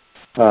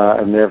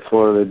 and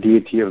therefore the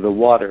deity of the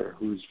water,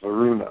 who's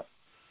Varuna.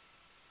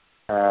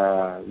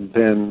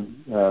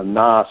 Then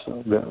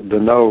nasa, the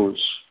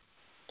nose,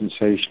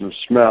 sensation of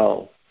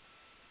smell,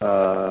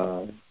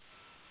 the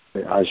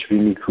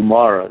Ashvini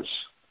Kumaras.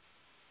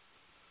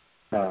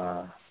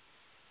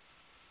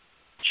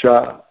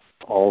 Cha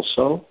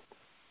also,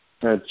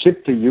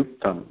 chitta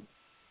yuktam,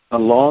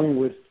 along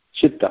with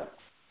chitta.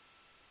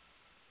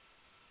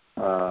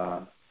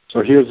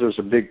 So there's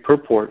a big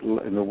purport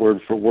in the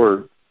word for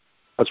word.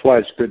 That's why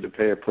it's good to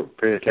pay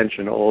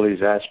attention to all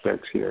these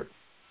aspects here.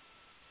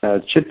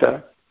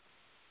 Chitta,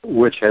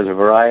 which has a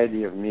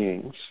variety of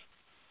meanings.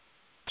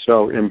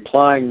 So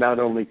implying not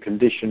only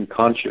conditioned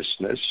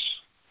consciousness,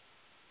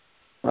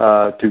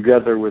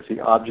 together with the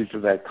object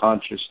of that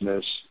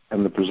consciousness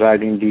and the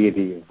presiding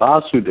deity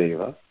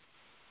Vasudeva,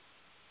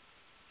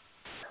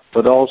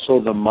 but also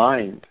the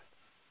mind.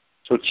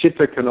 So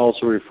chitta can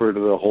also refer to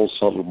the whole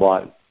subtle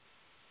body.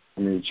 I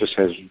mean, it just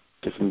has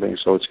different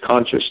things. So it's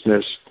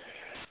consciousness,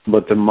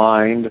 but the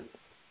mind,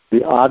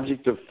 the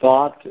object of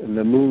thought, and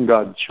the moon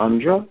god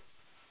Chandra,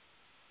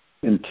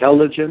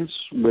 intelligence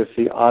with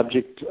the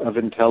object of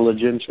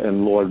intelligence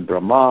and Lord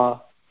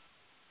Brahma,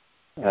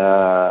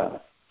 and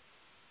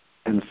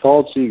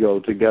false ego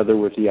together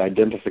with the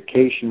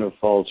identification of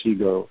false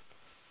ego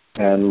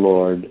and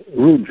Lord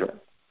Rudra.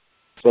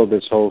 So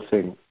this whole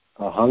thing,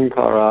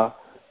 ahankara,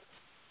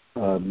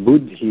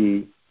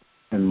 buddhi,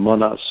 and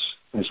manas,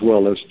 as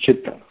well as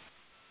chitta,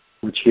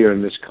 which here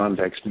in this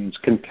context means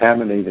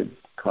contaminated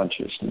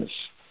consciousness.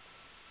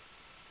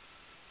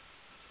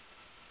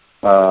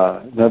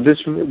 Now this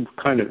is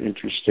kind of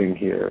interesting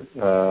here.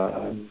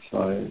 So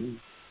I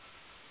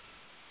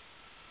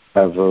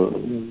have a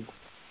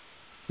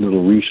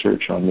little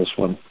research on this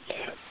one.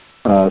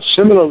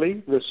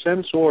 Similarly, the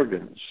sense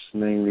organs,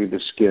 namely the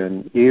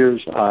skin,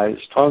 ears, eyes,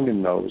 tongue,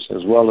 and nose,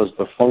 as well as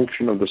the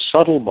function of the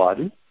subtle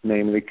body,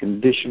 namely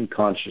conditioned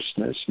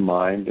consciousness,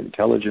 mind,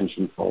 intelligence,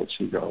 and false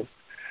ego,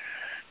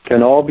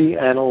 can all be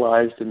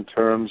analyzed in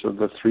terms of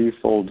the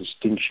threefold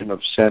distinction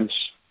of sense,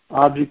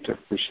 object of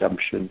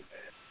perception,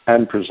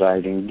 and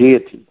presiding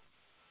deity.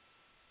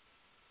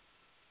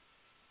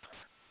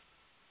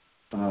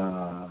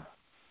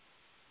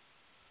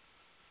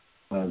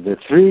 The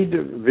three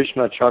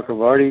Vishnu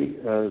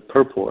Chakravarti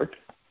purport,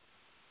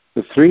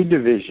 the three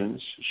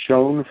divisions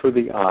shown for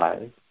the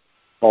eye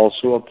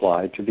also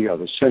apply to the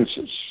other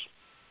senses.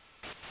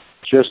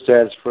 Just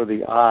as for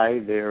the eye,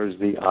 there is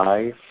the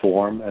eye,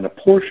 form, and a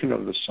portion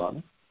of the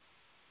sun.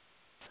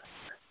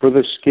 For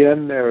the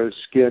skin, there is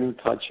skin,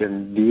 touch,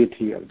 and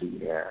deity of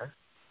the air.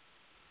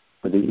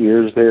 For the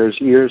ears, there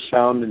is ear,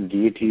 sound, and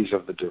deities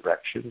of the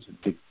directions,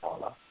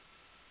 Digpala.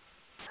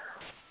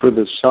 For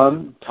the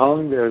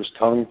tongue, there is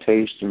tongue,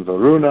 taste, and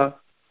Varuna.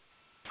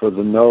 For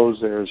the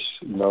nose, there is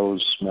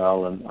nose,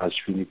 smell, and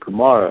Ashwini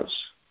Kumaras.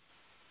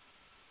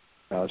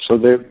 So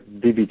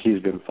BBT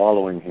has been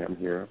following him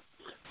here.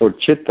 For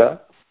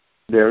chitta,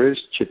 there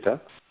is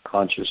chitta,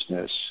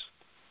 consciousness,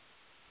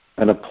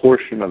 and a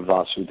portion of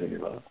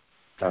Vasudeva.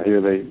 Now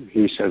here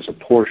he says a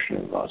portion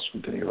of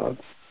Vasudeva.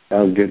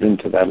 I'll get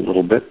into that a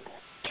little bit.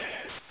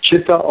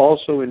 Chitta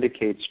also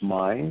indicates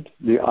mind,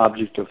 the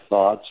object of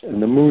thoughts,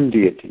 and the moon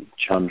deity.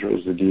 Chandra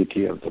is the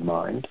deity of the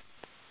mind.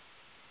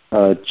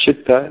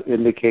 Chitta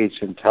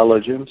indicates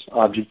intelligence,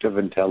 object of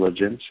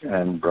intelligence,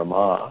 and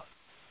Brahma.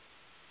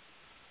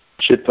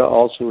 Chitta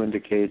also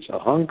indicates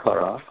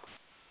ahankara,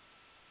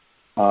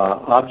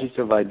 object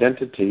of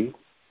identity,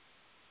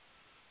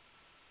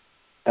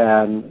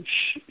 and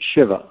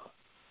Shiva.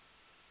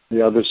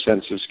 The other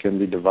senses can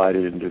be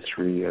divided into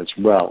three as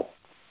well.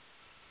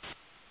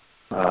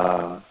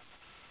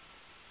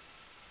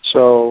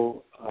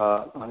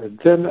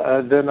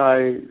 Then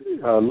I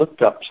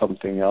looked up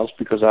something else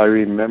because I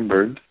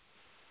remembered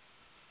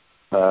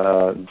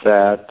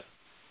that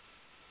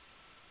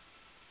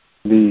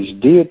these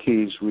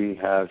deities we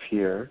have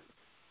here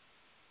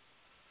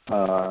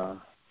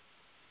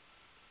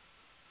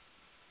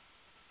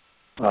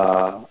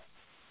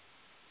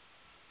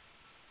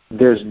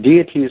there's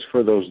deities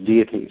for those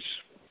deities.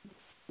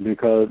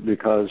 Because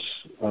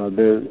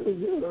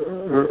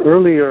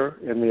earlier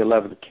in the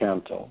 11th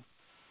Canto,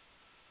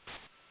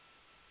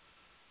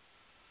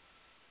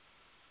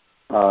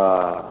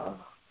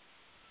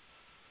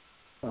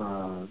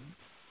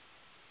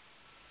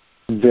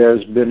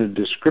 there's been a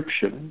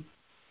description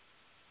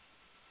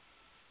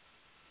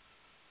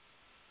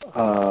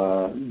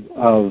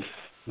of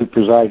the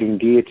presiding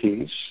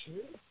deities,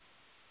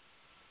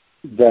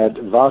 that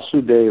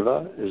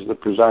Vasudeva is the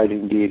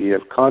presiding deity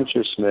of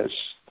consciousness.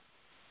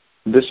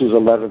 This is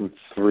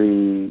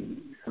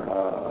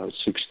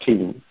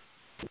 11.3.16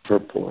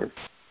 purport.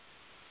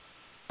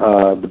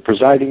 The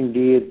presiding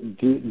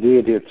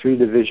deity of three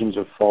divisions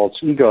of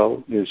false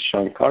ego is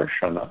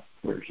Shankarshana,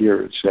 where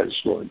here it says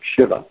Lord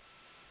Shiva.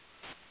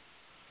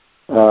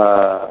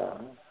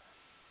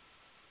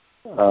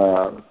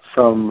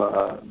 From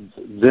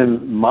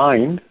then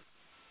mind,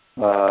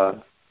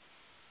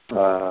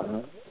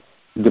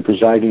 the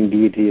presiding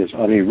deity is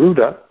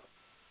Aniruddha.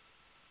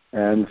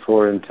 And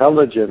for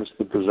intelligence,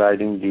 the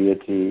presiding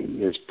deity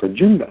is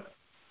Pradyumna.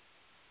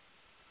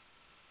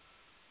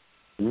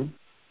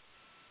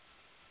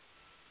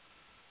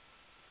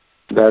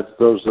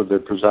 Those are the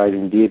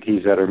presiding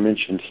deities that are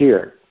mentioned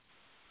here.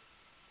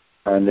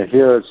 And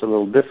here it's a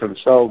little different.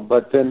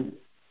 But then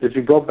if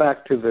you go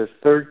back to the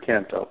 3rd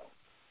Canto,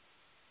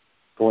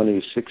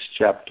 26th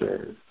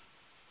chapter,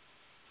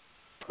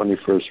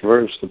 21st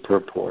verse, the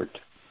purport,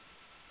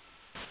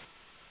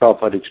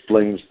 Prabhupada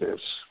explains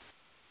this.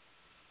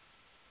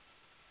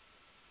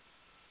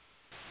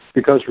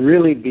 Because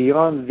really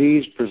beyond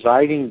these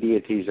presiding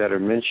deities that are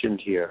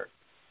mentioned here,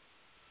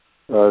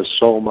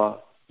 Soma,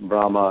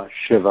 Brahma,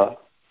 Shiva,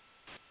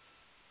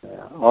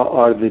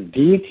 are the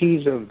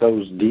deities of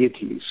those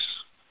deities.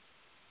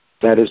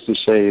 That is to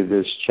say,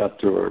 this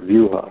chapter or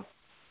Vyuha.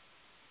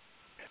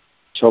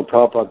 So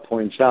Prabhupada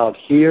points out,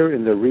 here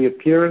in the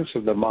reappearance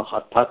of the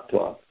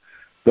Mahatattva,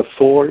 the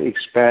 4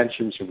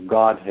 expansions of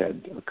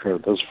Godhead occur.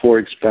 Those 4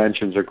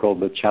 expansions are called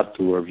the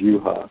Chatu or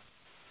Vyuha.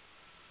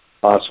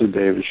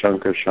 Vasudeva,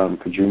 Shankarshan,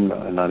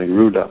 Pradyumna, and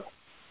Aniruddha.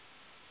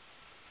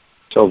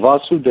 So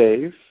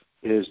Vasudeva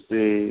is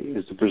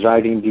the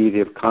presiding deity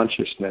of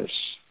consciousness,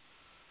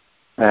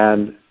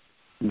 and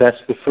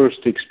that's the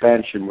first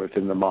expansion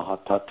within the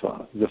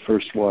Mahatattva. The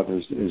first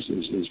one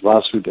is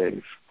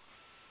Vasudeva.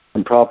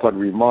 And Prabhupada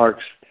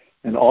remarks,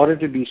 in order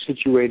to be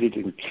situated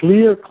in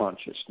clear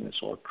consciousness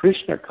or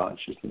Krishna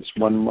consciousness,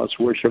 one must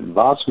worship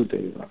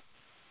Vasudeva.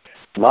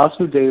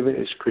 Vasudeva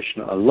is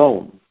Krishna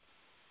alone.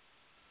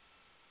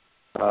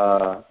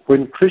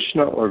 When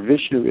Krishna or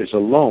Vishnu is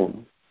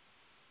alone,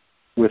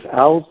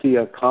 without the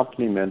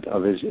accompaniment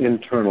of his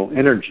internal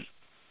energy,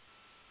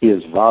 he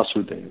is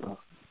Vasudeva.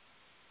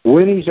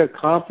 When he's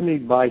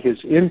accompanied by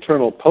his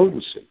internal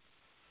potency,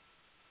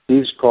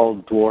 he's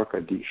called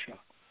Dwarkadisha.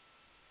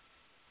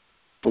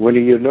 When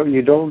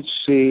you don't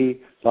see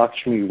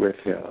Lakshmi with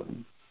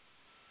him,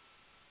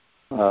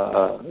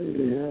 that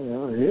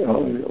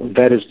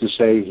is to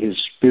say, his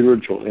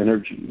spiritual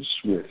energies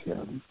with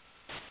him,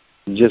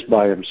 just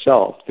by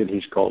himself, then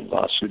he's called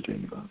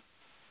Vasudeva.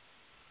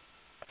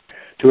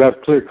 To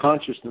have clear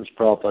consciousness,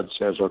 Prabhupada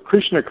says, or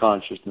Krishna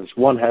consciousness,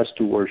 one has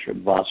to worship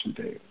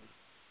Vasudeva.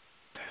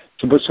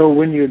 So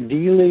when you're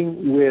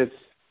dealing with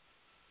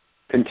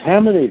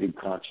contaminated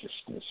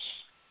consciousness,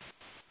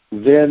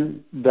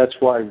 then that's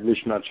why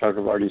Vishwanath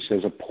Chakravarti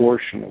says a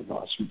portion of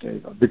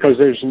Vasudeva, because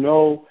there's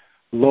no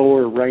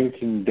lower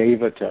ranking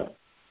devata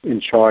in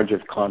charge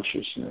of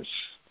consciousness.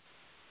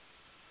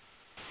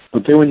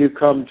 But then when you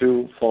come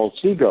to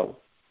false ego,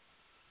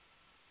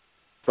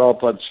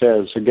 Prabhupada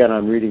says, again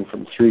I'm reading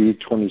from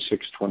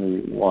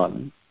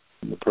 3:26-21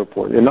 in the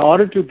purport, in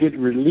order to get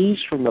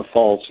release from the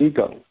false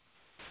ego,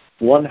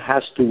 one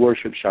has to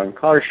worship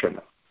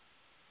Shankarshana.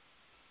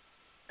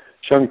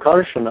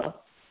 Shankarshana,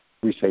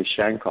 we say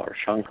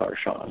Shankarshan,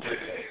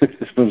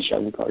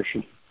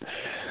 Shankarshan,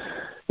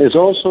 is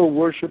also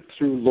worshipped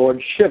through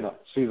Lord Shiva.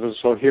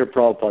 So here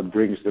Prabhupada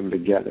brings them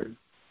together.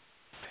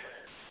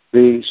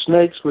 The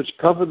snakes which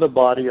cover the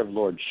body of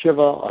Lord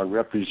Shiva are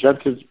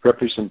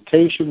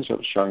representations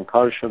of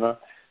Shankarshana,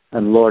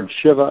 and Lord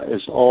Shiva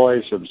is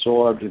always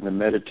absorbed in the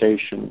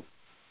meditation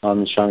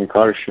on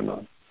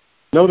Shankarshana.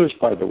 Notice,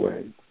 by the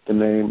way, the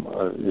name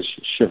is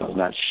Shiva,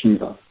 not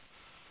Shiva.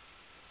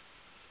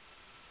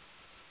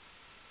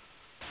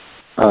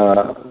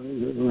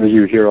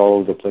 You hear all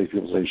over the place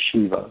people say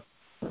Shiva.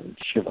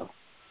 Shiva.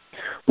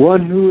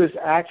 One who is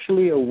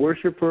actually a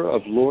worshipper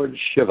of Lord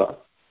Shiva,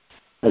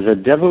 as a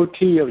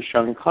devotee of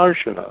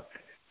Shankarshana,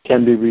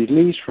 can be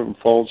released from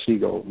false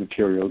ego,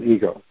 material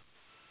ego.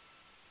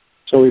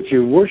 So if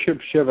you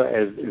worship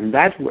Shiva in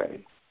that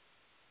way,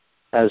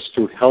 as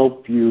to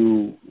help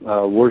you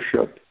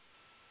worship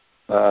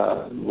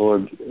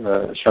Lord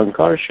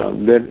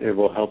Shankarshan, then it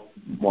will help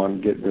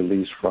one get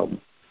released from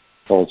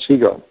false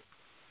ego.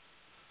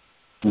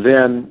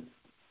 Then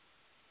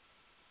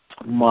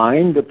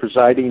mind, the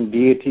presiding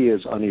deity,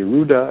 is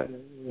Aniruddha.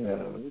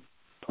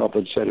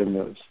 Prabhupada said in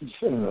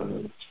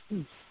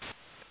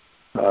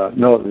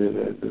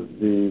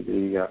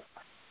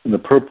the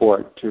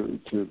purport to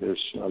this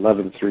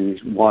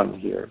 11.3.1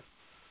 here,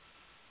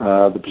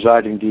 the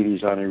presiding deity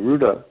is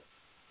Aniruddha.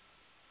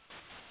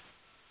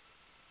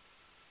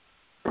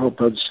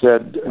 Prabhupada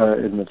said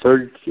in the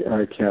 3rd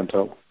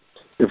canto,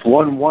 if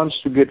one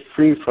wants to get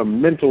free from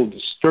mental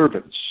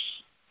disturbance,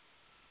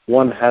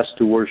 one has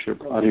to worship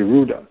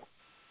Aniruddha.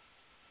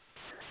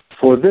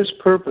 For this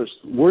purpose,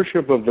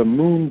 worship of the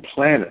moon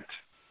planet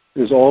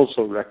is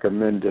also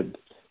recommended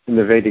in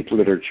the Vedic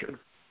literature.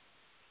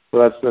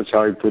 So that's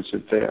how he puts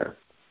it there.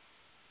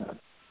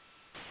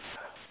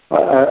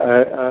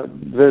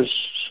 There's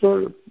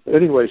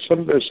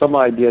there's some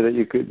idea that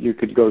you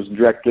could go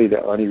directly to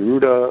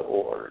Aniruddha,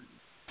 or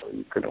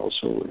you could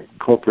also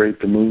incorporate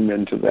the moon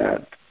into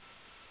that.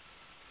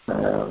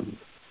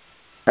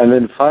 And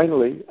then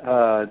finally,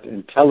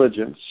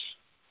 intelligence.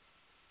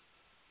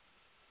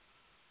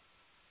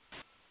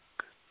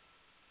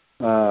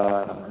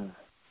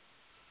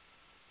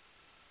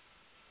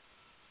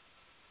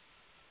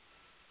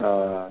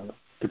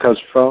 Because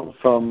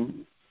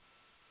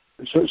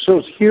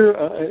so here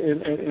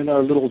in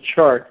our little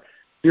chart,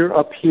 you're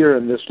up here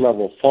in this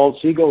level.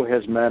 False ego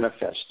has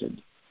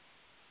manifested.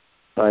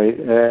 Right?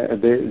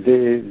 The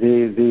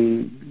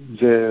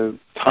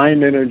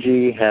time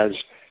energy has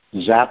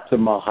zapped the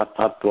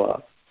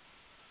Mahatattva.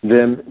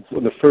 Then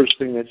the first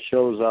thing that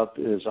shows up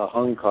is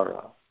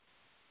ahankara.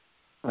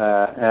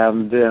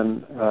 And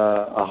then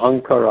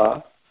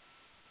ahankara,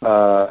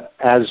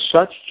 as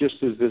such,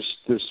 just as this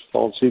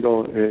false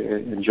ego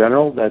in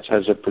general, that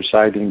has a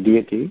presiding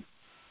deity,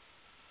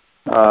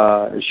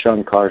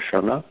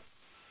 Shankarshana,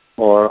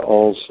 or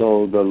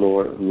also the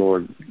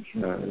Lord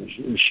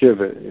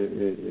Shiva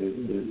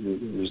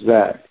is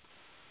that.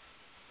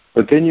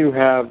 But then you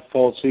have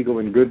false ego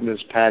in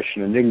goodness,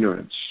 passion, and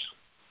ignorance.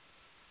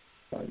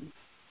 Right?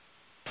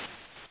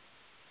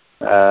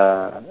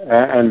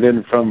 And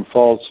then from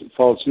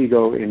false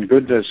ego in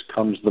goodness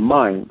comes the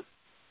mind.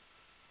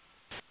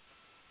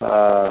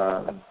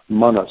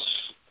 Manas,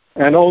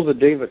 and all the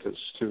Devatas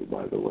too,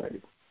 by the way.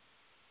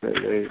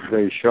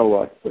 They show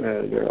up.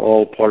 They're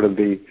all part of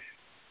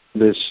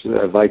this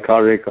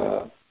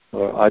Vaikarika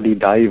or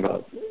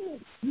Adidaiva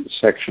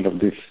section of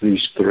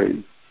these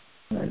three.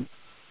 Right?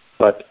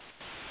 But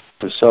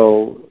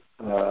so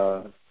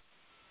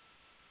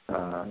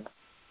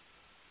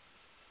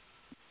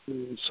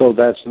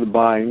that's the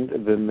bind.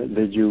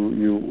 Then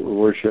you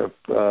worship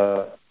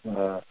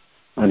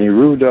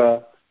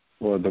Aniruddha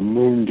or the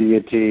moon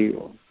deity.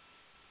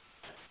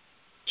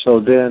 So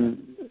then,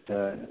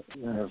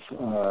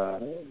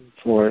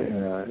 for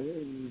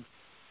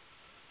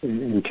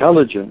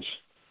intelligence,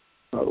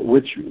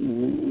 which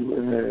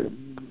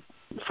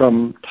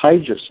from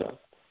Taijasa,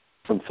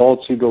 from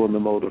false ego in the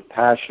mode of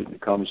passion,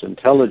 comes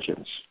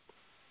intelligence.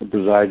 The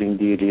presiding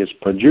deity is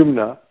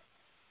Pradyumna,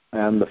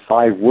 and the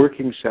 5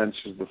 working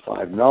senses, the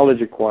 5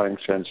 knowledge-acquiring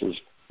senses,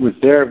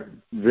 with their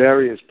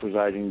various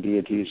presiding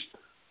deities,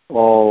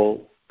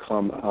 all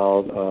come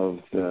out of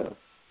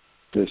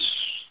this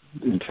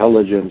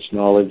intelligence,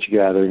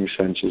 knowledge-gathering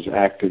senses,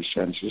 active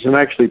senses, and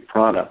actually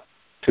prana,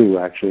 too,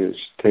 actually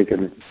is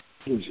taken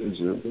as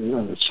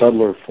a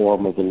subtler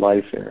form of the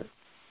life air.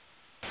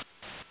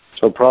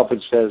 So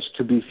Prabhupada says,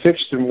 to be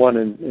fixed in one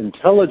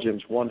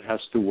intelligence, one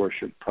has to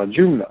worship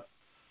Pradyumna,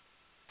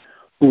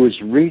 who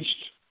is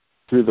reached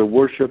through the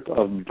worship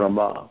of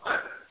Brahma,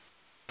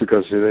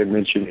 because they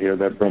mention here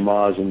that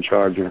Brahma is in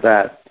charge of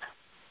that.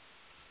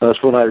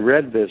 Thus, when I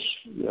read this,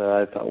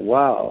 I thought,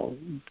 wow,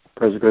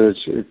 because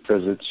you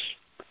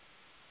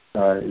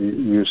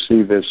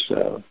see this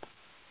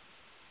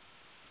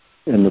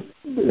in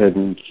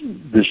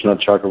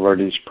Vishwanath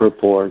Chakravarti's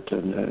purport,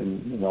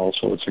 and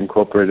also it's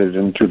incorporated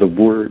into the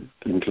word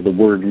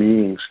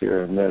meanings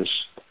here in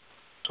this.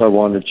 So I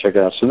wanted to check it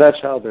out. So that's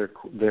how their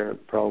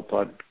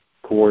Prabhupada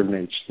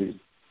coordinates the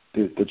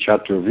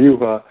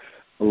Chaturvyuha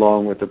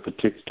along with a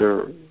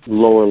particular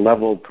lower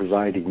level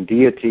presiding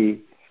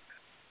deity.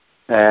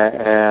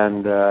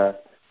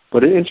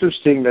 But it's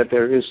interesting that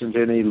there isn't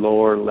any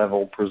lower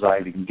level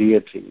presiding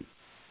deity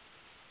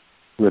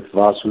with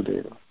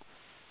Vasudeva,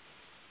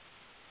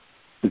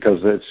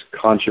 because it's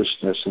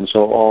consciousness, and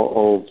so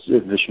all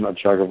Vishwanath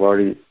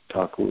Chakravarti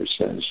Thakur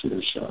says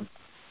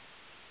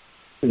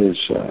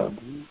is a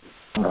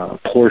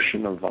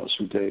portion of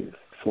Vasudeva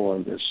for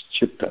this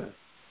chitta,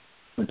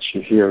 which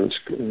here is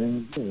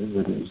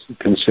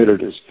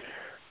considered as.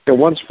 And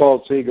once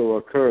false ego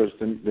occurs,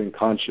 then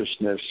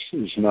consciousness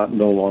is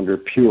no longer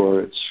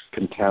pure; it's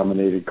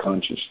contaminated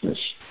consciousness,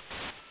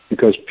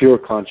 because pure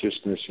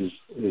consciousness is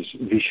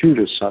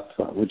Vishuddha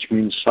Sattva, which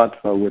means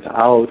Sattva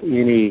without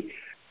any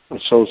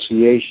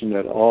association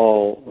at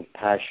all of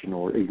passion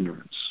or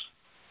ignorance.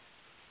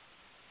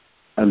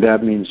 And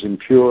that means in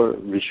pure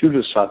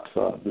Vishuddha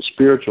Sattva, the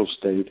spiritual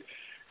state,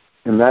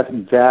 in that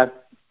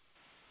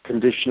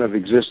condition of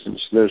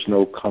existence, there's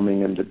no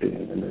coming into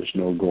being and there's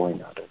no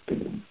going out of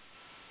being.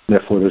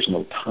 Therefore, there's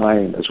no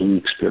time as we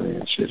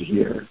experience it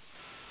here,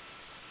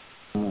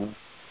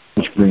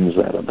 which brings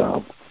that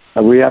about.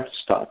 And we have to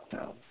stop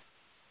now.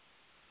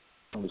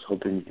 I was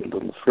hoping to get a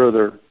little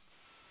further.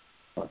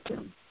 But,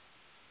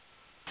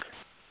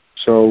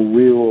 so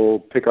we will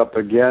pick up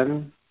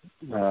again.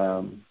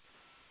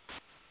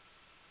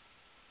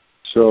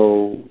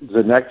 So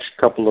the next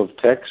couple of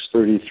texts,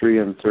 33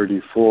 and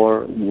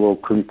 34, will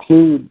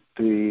conclude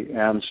the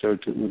answer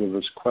to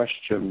Uddhava's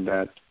question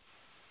that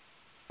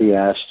he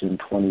asked in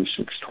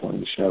 26,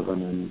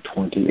 27, and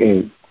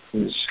 28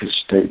 is his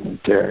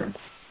statement there.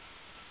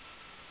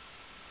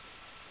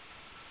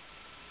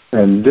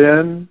 And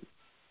then,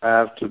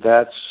 after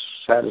that's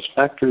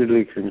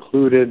satisfactorily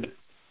concluded,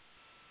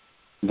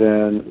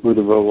 then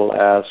Uddhava will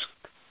ask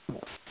a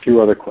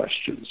few other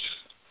questions.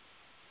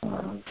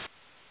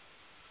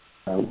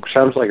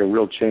 Sounds like a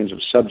real change of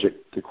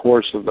subject. The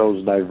course of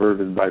those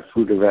diverted by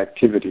fruitive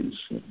activities.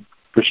 And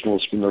Krishna will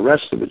spend the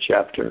rest of the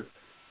chapter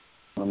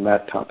on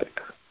that topic.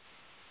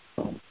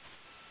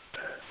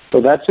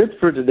 So that's it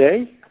for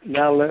today.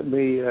 Now let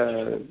me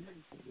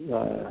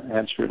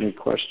answer any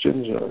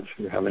questions, or if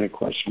you have any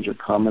questions or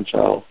comments,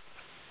 I'll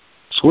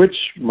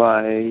switch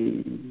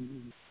my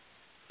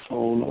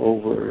phone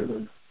over.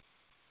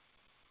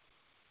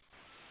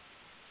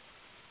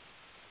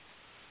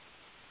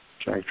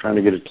 Trying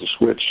to get it to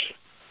switch.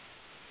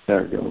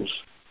 There it goes.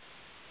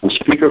 On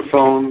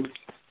speakerphone,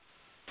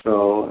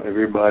 so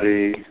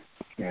everybody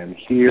can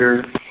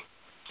hear.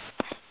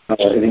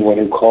 Anyone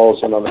who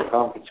calls in on the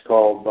conference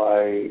call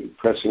by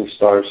pressing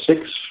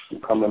 *6 will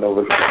come in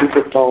over the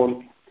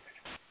speakerphone.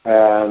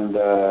 And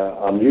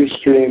on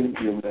Ustream,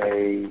 you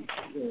may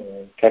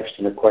text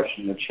in a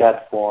question in the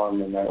chat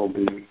form, and that will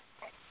be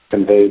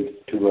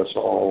conveyed to us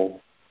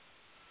all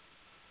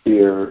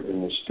here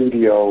in the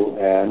studio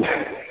and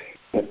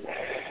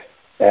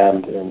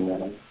in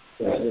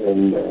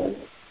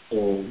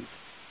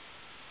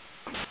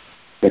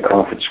the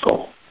conference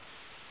call.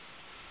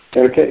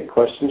 Okay,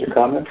 questions or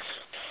comments?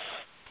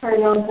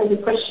 Harinam has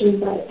a question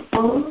by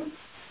phone.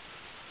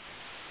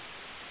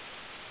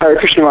 Hare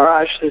Krishna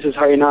Maharaj, this is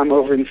Harinam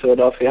over in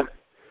Philadelphia.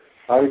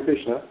 Hare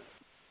Krishna.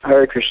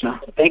 Hare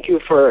Krishna. Thank you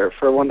for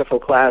a wonderful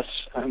class.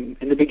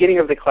 In the beginning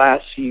of the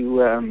class,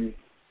 you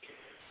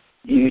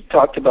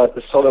talked about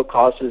the solo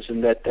causes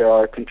and that there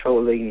are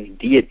controlling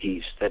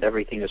deities, that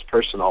everything is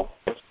personal,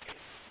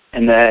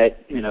 and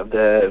that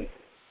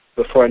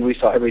before and we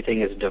saw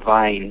everything as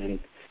divine, and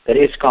that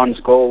ISKCON's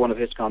goal, one of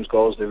ISKCON's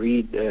goals,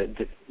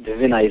 the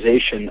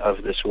divinization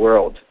of this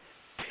world.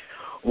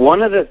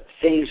 One of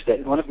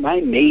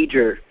my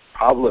major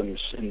problems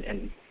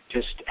and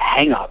just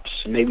hang-ups,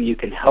 and maybe you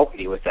can help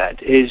me with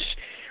that, is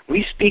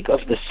we speak of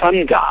the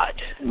sun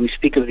god, and we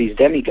speak of these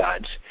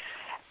demigods.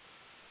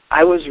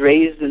 I was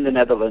raised in the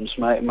Netherlands.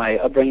 My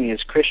upbringing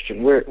is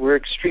Christian. We're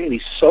extremely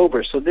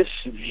sober, so this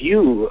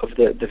view of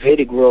the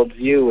Vedic world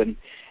view and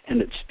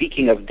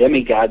speaking of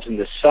demigods and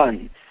the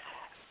sun,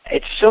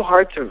 it's so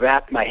hard to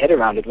wrap my head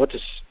around it, what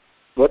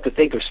to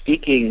think of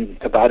speaking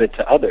about it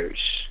to others.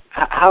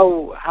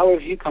 How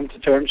have you come to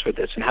terms with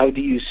this, and how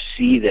do you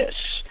see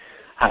this?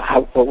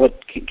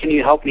 Can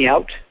you help me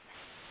out?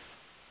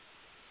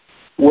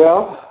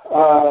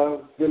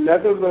 Well, the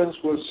Netherlands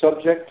was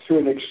subject to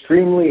an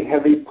extremely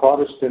heavy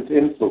Protestant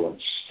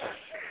influence.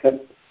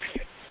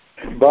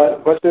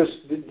 But this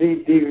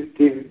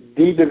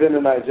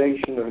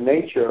de-divinization of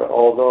nature,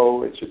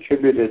 although it's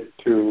attributed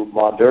to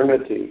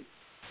modernity,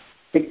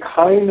 it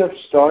kind of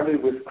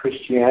started with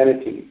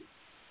Christianity,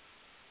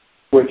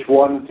 which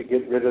wanted to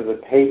get rid of the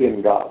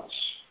pagan gods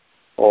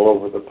all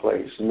over the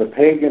place. And the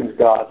pagan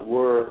gods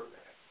were,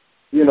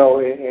 in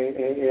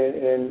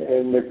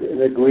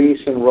the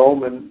Greece and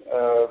Roman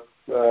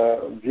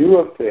view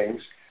of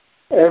things,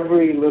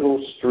 every little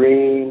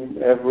stream,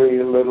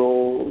 every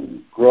little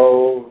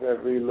grove,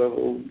 every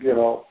little,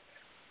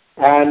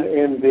 and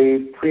in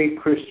the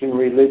pre-Christian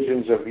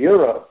religions of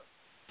Europe,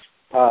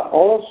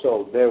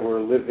 also there were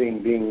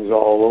living beings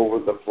all over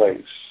the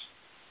place.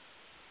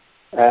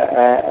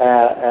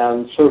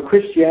 And so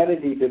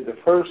Christianity did the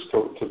first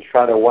to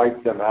try to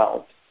wipe them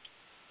out.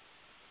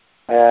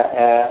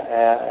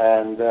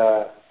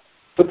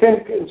 But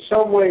then in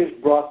some ways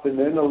brought them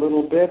in a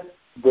little bit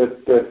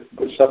with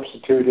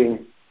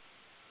substituting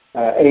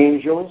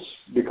angels,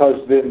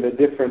 because then the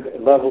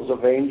different levels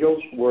of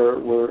angels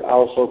were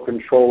also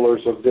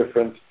controllers of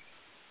different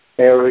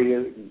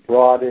areas,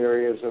 broad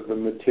areas of the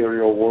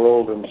material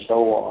world, and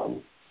so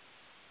on.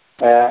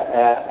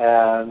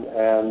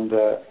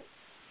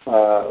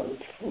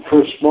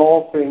 For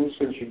small things,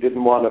 since you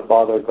didn't want to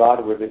bother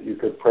God with it, you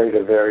could pray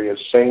to various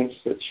saints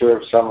that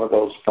serve some of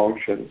those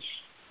functions.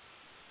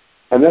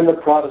 And then the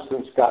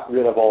Protestants got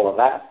rid of all of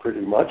that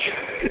pretty much.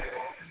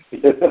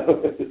 And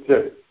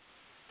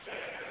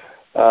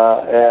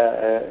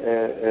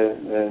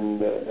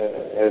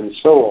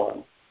so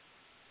on.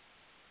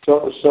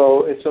 So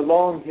it's a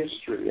long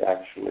history,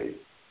 actually.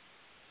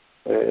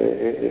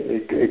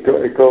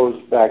 It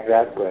goes back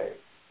that way.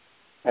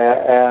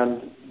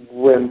 And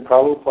when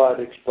Prabhupada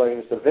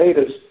explains the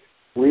Vedas,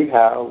 we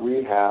have,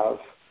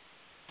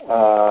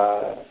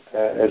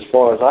 as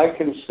far as I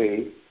can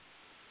see,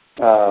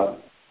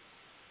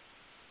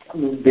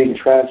 being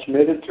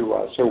transmitted to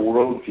us a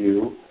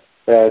worldview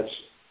that's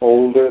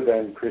older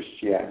than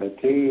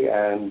Christianity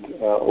and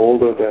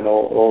older than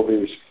all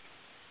these.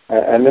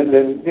 And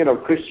then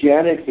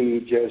Christianity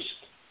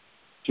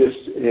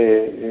just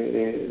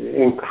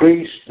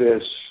increased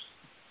this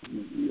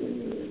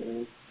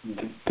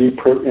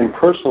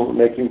impersonal,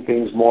 making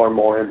things more and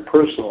more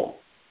impersonal.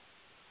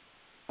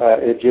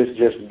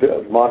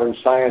 Modern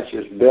science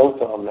just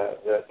built on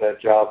that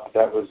job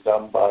that was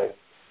done by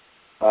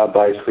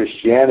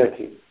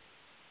Christianity,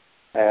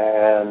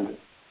 and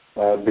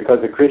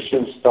because the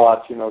Christians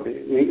thought,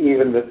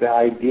 even the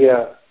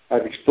idea,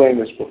 I've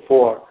explained this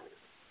before,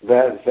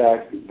 that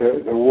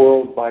the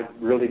world might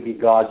really be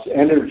God's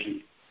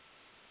energy,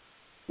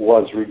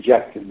 was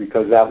rejected,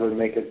 because that would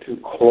make it too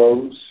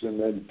close and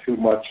then too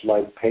much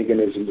like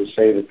paganism to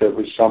say that there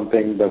was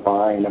something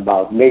divine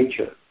about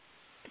nature.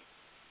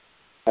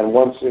 And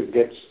once it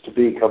gets to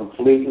be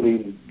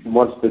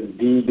once the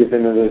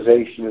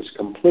de-divinization is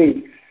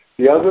complete,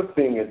 the other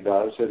thing it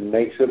does, it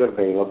makes it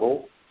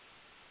available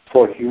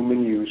for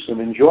human use and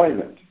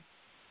enjoyment,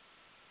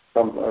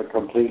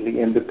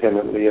 completely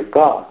independently of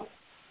God.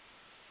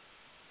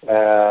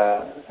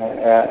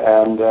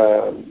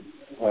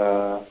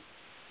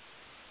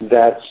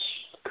 That's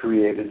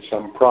created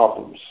some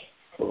problems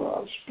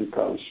for us,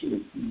 because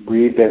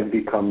we then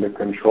become the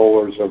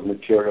controllers of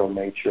material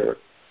nature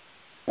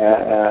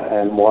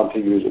and want to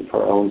use it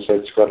for our own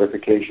sense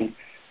gratification.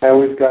 And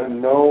we've got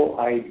no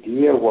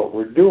idea what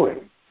we're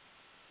doing.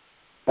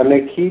 And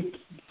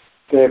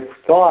they've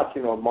thought,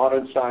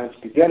 modern science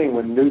beginning,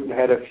 when Newton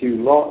had a few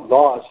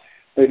laws,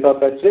 they thought,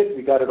 that's it,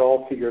 we got it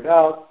all figured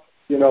out,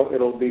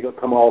 it'll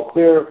become all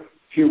clear, a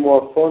few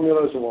more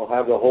formulas and we'll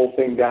have the whole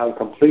thing down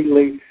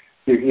completely.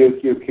 You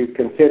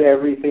can fit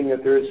everything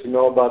that there is to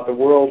know about the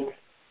world.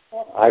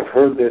 I've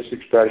heard this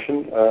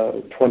expression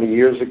 20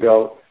 years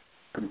ago,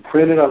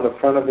 printed on the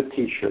front of a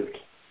T-shirt.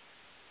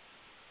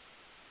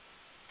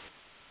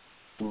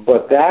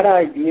 But that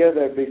idea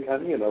that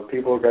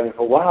people are going to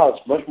go, wow,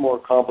 it's much more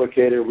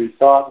complicated than we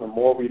thought, and the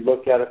more we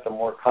look at it, the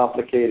more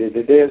complicated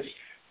it is.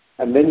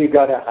 And then you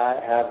got to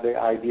have the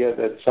idea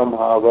that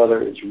somehow or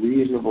other it's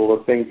reasonable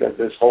to think that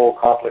this whole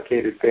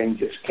complicated thing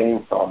just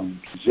came from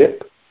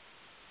zip.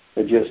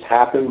 It just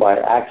happened by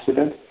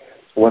accident.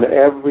 When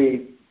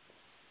every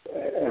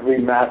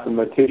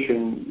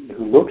mathematician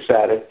who looks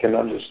at it can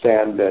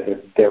understand that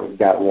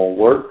that won't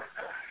work.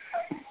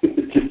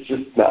 It's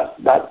just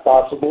not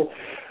possible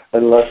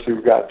unless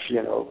you've got,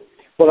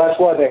 Well, that's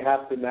why they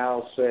have to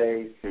now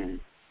say,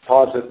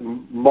 posit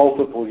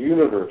multiple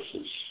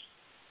universes.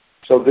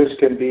 So this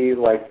can be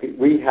like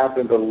we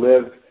happen to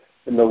live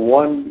in the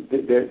one,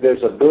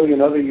 there's a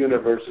billion other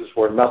universes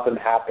where nothing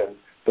happened,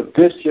 but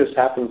this just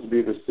happens to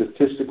be the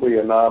statistically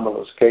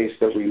anomalous case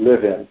that we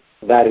live in.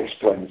 That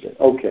explains it.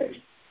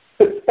 Okay.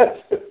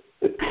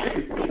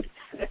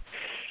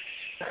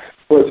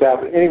 What's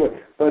happening. Anyway,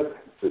 but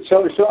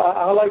so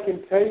all I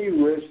can tell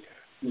you is,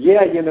 you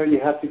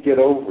have to get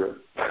over it.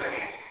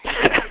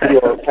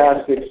 Your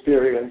past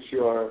experience,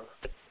 your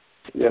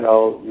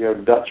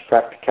Dutch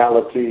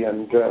practicality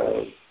and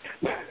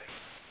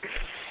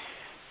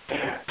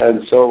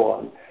so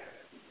on.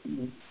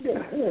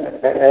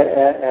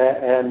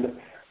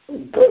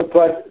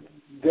 But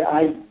the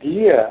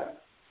idea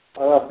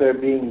of there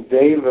being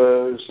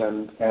devas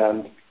and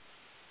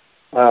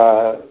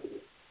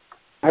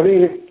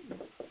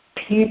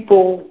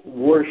people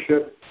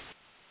worship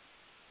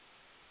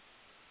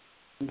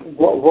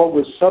what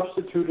was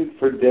substituted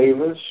for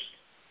devas.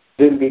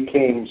 Then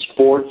became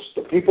sports.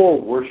 The people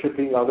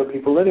worshiping other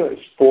people anyway.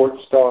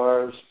 Sports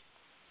stars,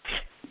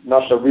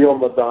 not the real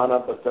Madonna,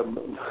 but the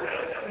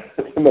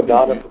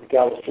Madonna from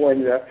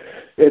California.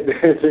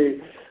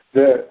 The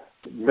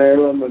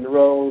Marilyn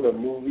Monroe, the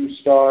movie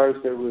stars.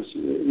 There was,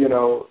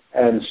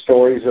 and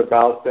stories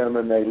about them,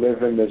 and they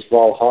live in this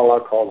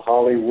Valhalla called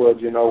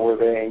Hollywood. Where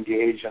they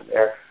engage in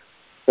there.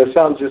 That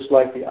sounds just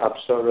like the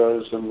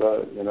Apsaras and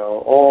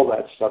all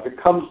that stuff. It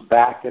comes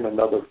back in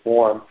another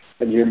form,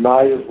 and you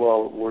might as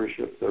well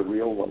worship the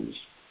real ones.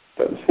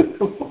 That's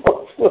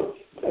what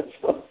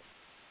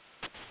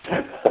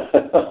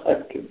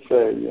I can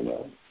say,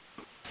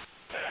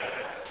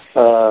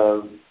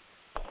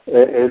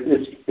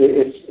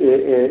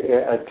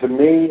 to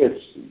me,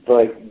 it's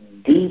like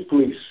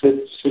deeply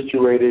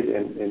situated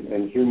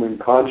in human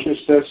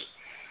consciousness,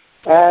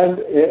 and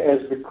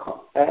it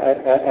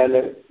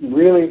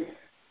really.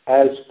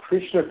 As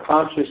Krishna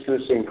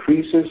consciousness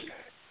increases,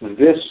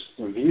 this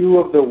view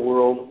of the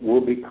world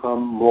will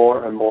become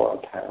more and more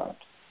apparent.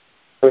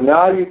 So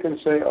now you can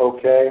say,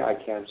 okay, I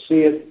can't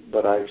see it,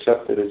 but I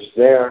accept that it's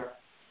there.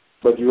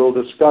 But you will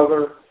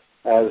discover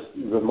as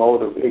the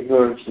mode of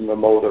ignorance and the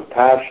mode of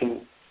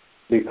passion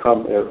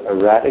become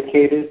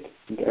eradicated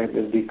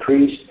and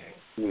decreased,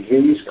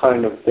 these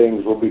kind of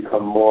things will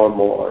become more and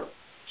more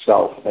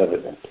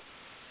self-evident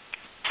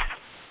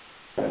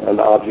and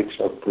objects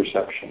of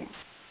perception.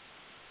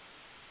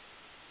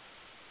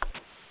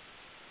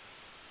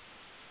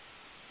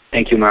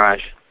 Thank you, Maharaj.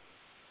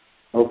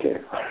 Okay.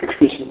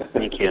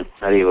 Thank you.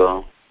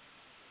 Haribol.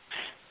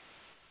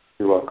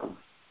 You're welcome.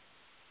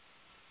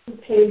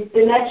 Okay,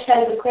 Dinesh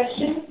has a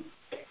question.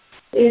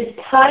 Is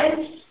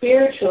time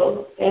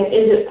spiritual, and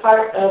is it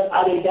part of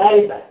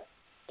Adidaiva?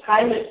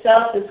 Time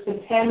itself is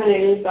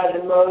contaminated by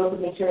the mode of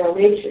material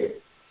nature.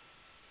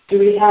 Do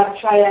we have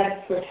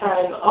triad for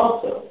time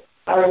also?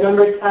 I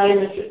remember time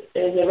is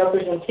a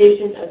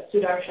representation of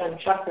Sudarshan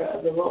Chakra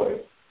of the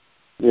Lord.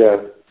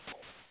 Yeah.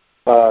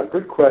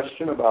 Good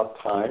question about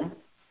time.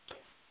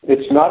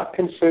 It's not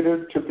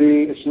considered to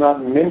be, it's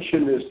not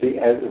mentioned as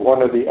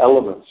one of the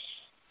elements,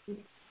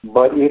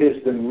 but it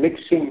is the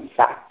mixing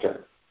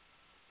factor.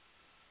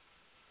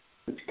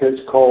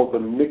 It's called the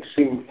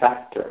mixing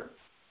factor.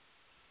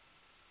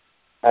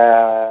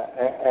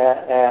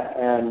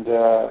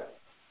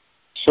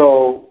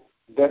 So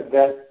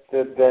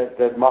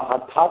that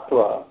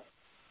Mahatattva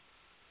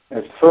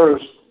at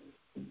first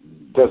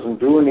doesn't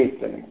do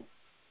anything.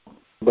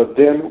 But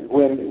then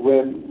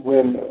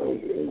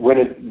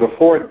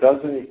before it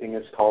does anything,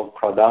 it's called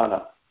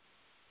pradhana.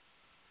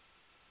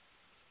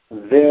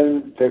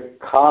 Then the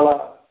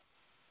kala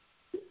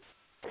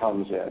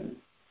comes in.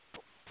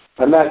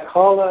 And that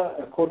kala,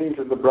 according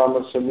to the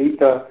Brahma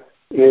Samhita,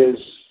 is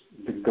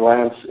the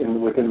glance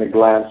within the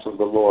glance of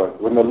the Lord.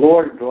 When the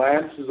Lord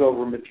glances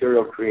over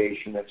material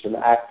creation, it's an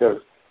act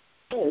of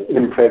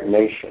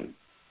impregnation.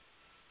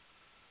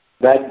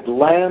 That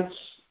glance,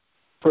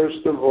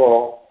 first of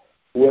all,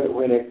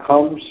 when it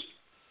comes,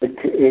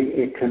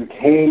 it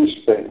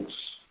contains things.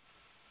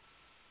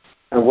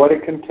 And what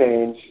it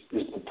contains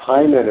is the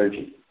time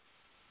energy.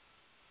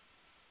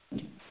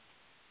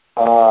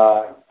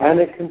 And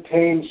it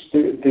contains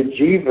the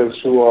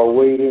jivas who are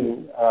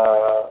waiting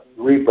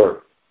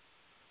rebirth.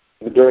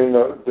 During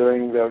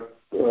the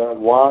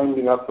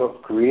winding up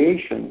of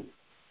creation,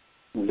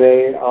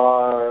 they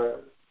are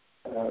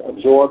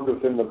absorbed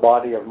within the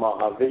body of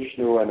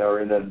Mahavishnu and are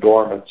in a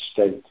dormant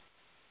state.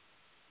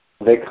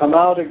 They come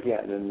out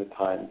again in the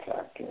time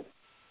factor.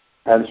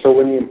 And so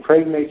when he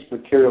impregnates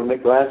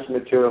grants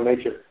material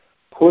nature,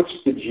 puts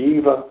the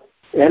jiva,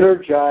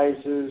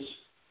 energizes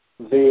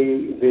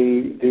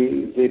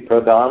the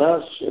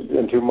pradhanas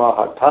into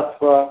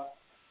mahatattva,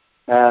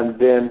 and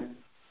then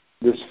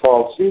this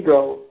false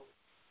ego,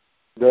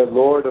 the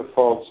lord of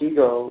false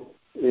ego,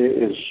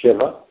 is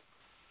Shiva.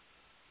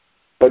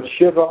 But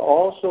Shiva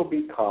also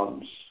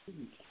becomes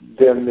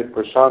then the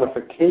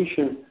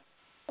personification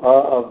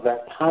of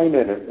that time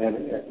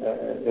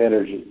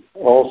energy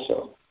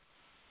also.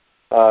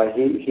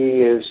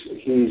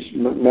 He's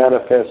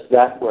manifest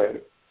that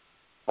way,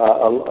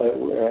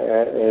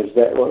 as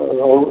that,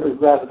 or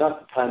rather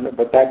not the time,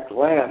 but that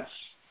glance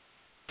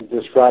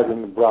described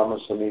in the Brahma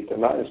Samhita.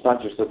 It's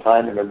not just the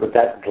time energy, but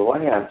that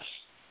glance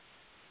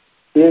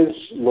is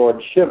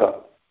Lord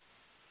Shiva,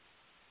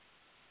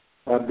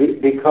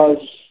 because.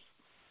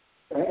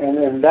 And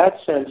in that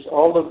sense,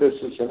 all of this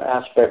is an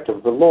aspect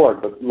of the Lord.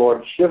 But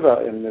Lord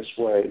Shiva, in this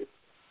way,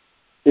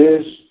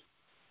 he's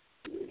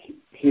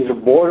a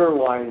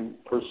borderline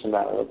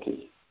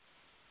personality.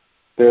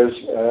 There's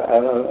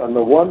on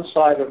the one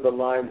side of the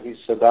line, he's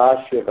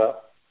Sadashiva,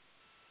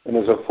 and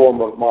is a form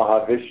of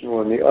Mahavishnu.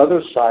 On the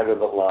other side of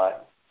the line,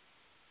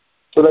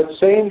 so that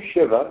same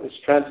Shiva is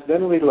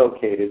transcendently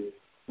located.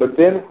 But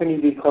then when he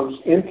becomes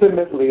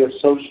intimately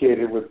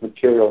associated with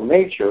material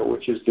nature,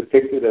 which is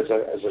depicted as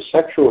a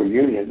sexual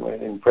union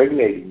when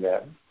impregnating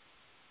them,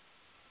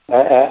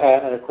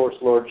 and of course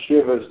Lord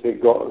Shiva is the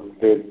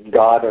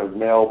god of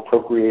male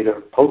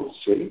procreative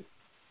potency,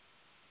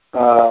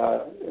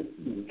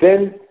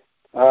 then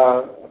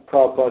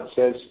Prabhupada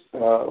says,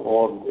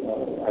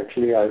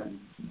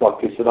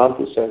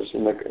 Bhaktisiddhanta says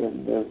in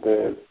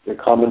the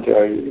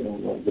commentary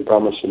in the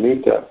Brahma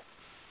Samhita,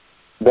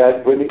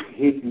 that when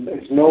he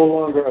is no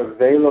longer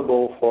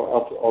available for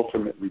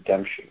ultimate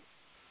redemption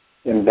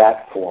in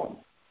that form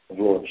of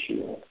Lord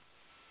Shiva.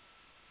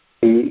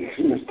 He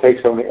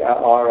takes on the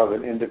aura of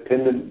an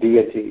independent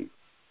deity,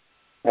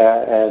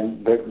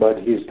 but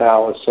he's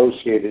now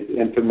associated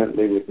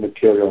intimately with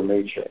material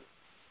nature.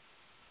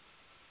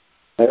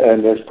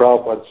 And as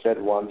Prabhupada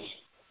said once,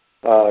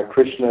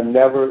 Krishna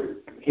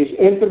he's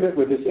intimate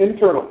with his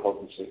internal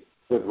potency,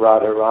 with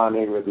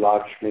Radharani, with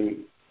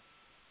Lakshmi,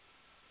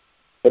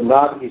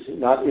 but he's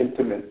not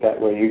intimate that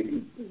way.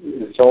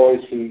 It's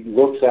always he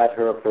looks at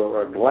her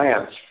for a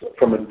glance,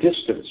 from a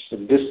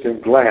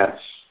distant glance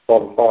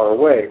from far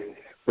away.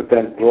 But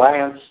then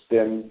glance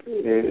then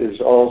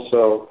is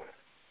also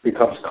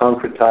becomes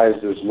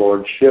concretized as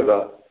Lord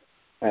Shiva,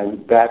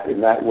 and that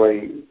in that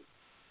way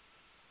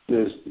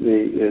is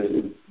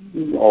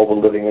all the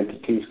living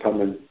entities come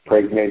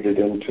impregnated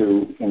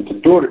into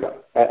Durga,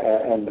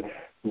 and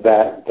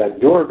that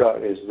Durga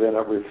is then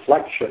a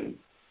reflection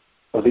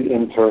of the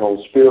internal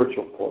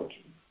spiritual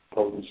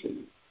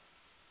potency.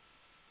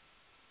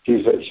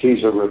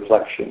 She's a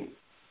reflection.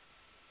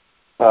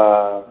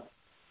 So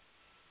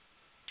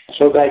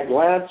that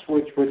glance,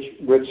 which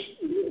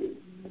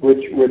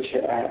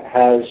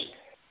has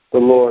the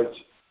Lord's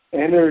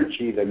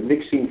energy, the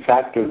mixing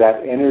factor,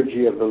 that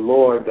energy of the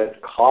Lord that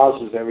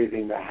causes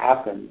everything to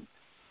happen,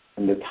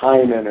 and the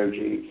time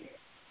energy.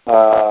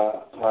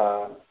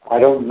 I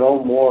don't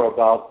know more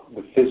about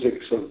the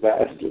physics of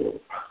that.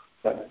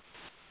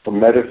 Or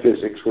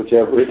metaphysics,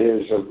 whichever it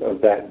is,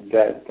 of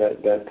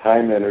that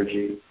time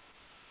energy,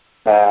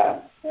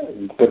 but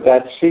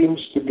that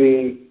seems to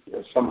be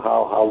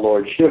somehow how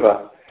Lord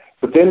Shiva.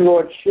 But then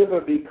Lord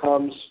Shiva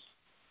becomes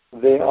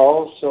the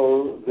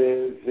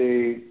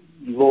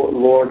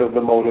Lord of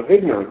the mode of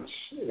ignorance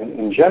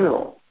in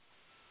general.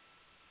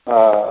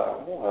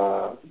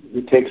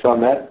 He takes on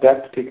that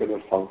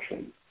particular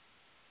function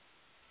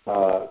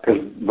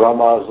because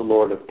Brahma is the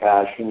Lord of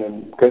passion,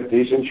 and because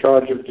he's in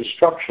charge of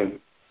destruction.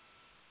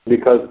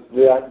 Because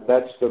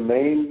that's the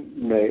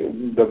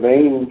main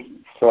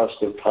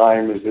thrust of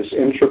time is this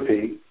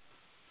entropy,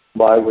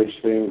 by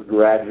which things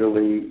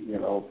gradually,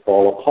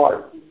 fall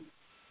apart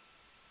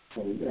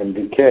and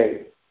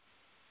decay.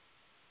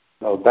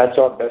 No, that's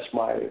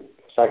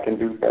I can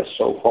do best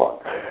so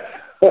far.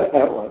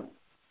 That one.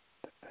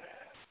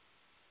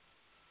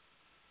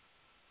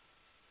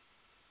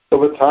 So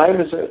the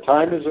time is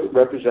a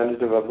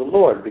representative of the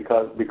Lord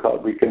because we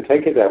can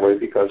take it that way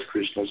because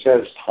Krishna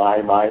says,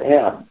 "Time I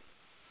am."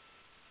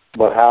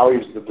 But how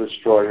he's the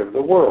destroyer of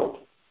the world?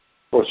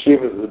 Well,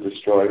 Shiva's the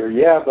destroyer,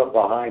 yeah, but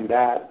behind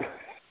that,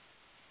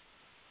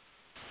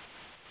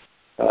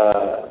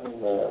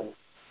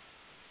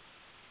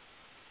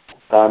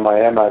 time I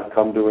am, I've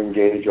come to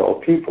engage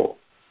all people,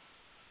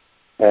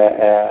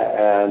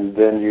 and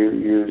then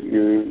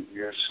you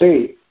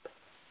see,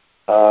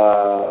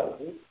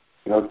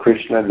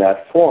 Krishna in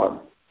that form,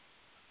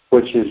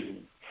 which is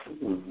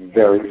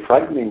very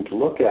frightening to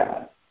look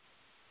at,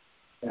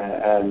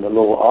 and a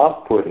little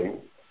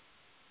off-putting.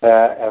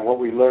 And what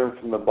we learn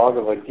from the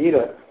Bhagavad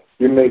Gita,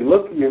 you may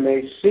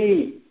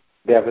see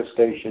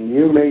devastation,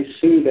 you may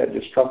see that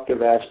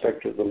destructive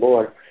aspect of the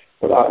Lord.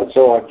 But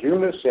so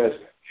Arjuna says,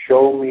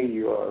 "Show me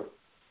your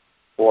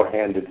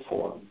four-handed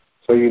form."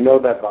 So you know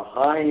that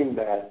behind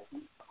that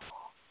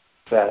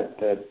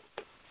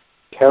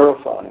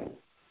terrifying,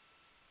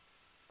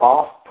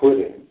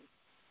 off-putting,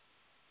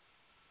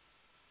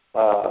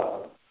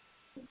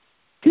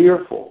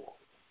 fearful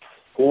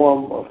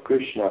form of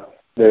Krishna,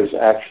 there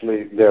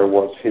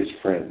was his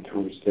friend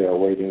who was there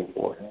waiting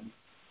for him.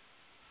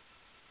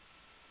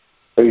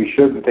 So you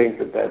shouldn't think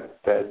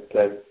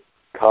that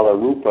Kala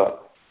Rupa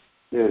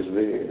is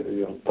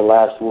the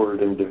last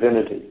word in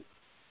divinity.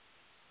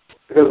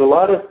 Because a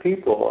lot of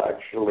people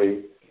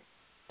actually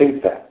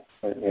think that,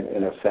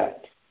 in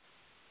effect.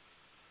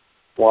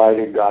 Why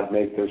did God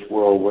make this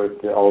world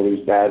where all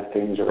these bad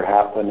things are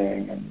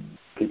happening and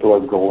people are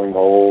growing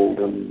old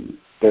and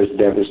there's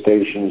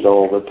devastations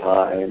all the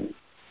time?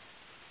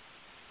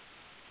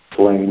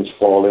 Planes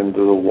fall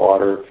into the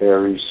water,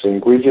 ferries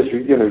sink.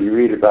 You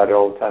read about it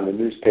all the time. The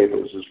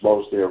newspapers is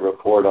mostly a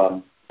report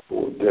on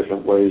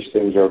different ways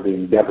things are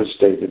being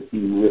devastated,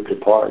 being ripped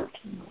apart.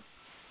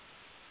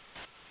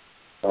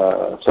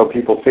 So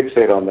people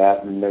fixate on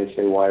that and they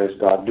say, why is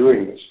God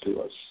doing this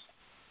to us?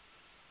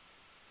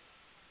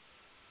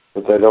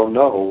 But they don't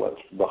know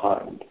what's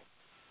behind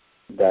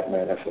that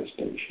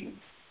manifestation.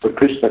 But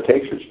Krishna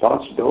takes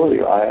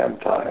responsibility. I am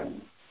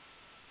time.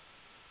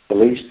 At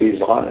least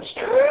he's honest.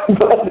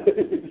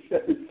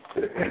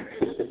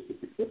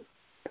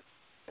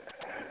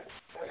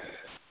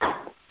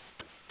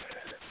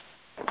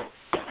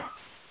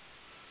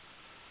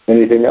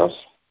 Anything else?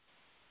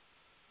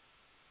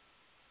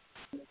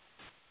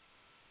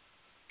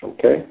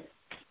 Okay.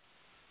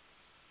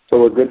 So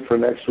we're good for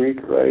next week,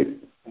 right?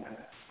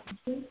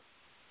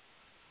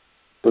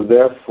 So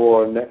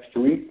therefore, next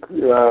week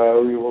we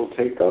will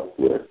take up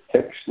with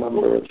text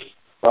number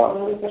 5.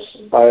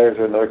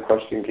 Another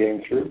question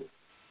came through.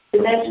 The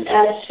next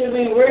asks, should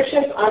we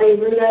worship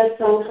Aniruddha,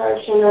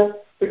 Sankarsana,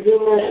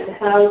 Pradyumna, and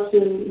how to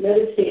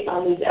meditate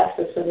on these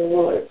aspects of the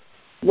Lord?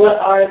 What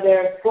are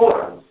their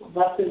forms?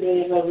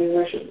 Vasudeva, we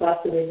worship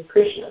Vasudeva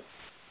Krishna.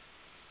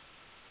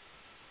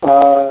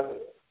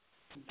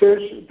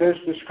 There's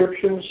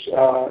descriptions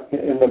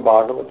in the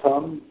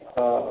Bhagavatam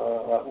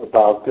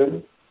about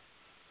them.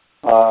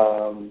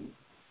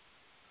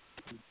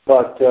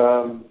 But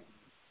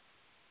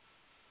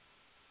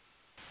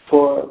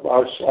for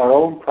our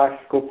own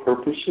practical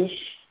purposes,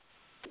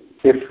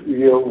 if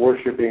you're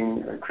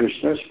worshiping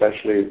Krishna,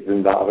 especially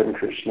Vrindavan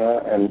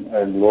Krishna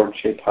and Lord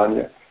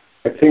Chaitanya,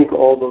 I think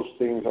all those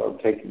things are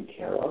taken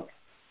care of.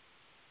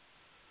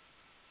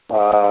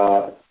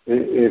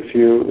 If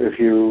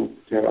you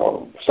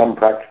some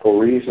practical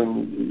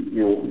reason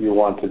you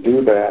want to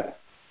do that,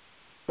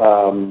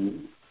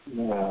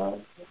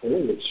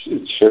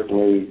 it's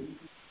certainly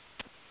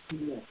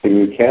a thing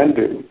you can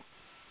do.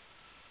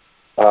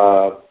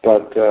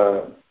 But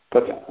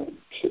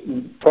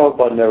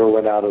Prabhupada never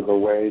went out of the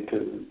way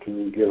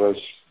to give us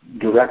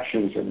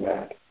directions in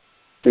that.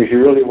 If you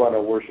really want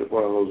to worship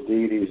one of those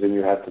deities, then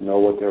you have to know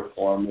what their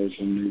form is,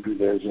 and maybe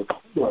there's a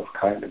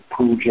kind of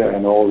puja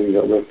and all these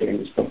other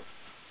things. But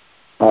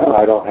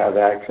I don't have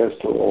access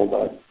to all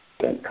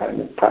that kind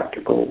of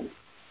practical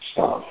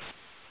stuff.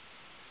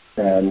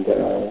 And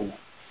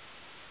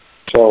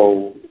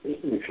so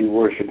if you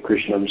worship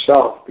Krishna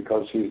himself,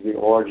 because he's the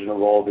origin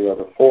of all the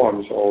other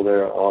forms, all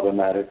they're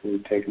automatically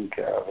taken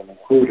care of and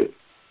included.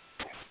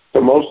 So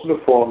most of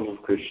the forms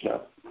of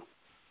Krishna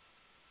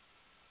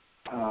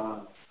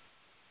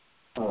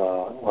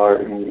are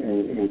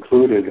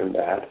included in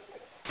that.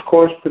 Of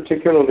course,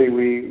 particularly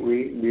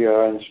we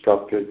are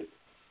instructed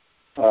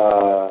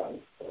to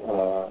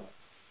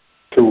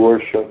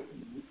worship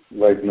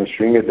like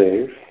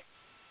Nrsingadev,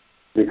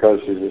 because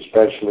it's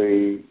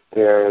especially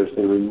there as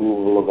the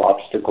removal of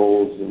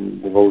obstacles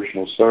in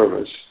devotional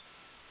service,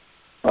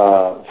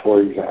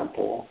 for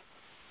example,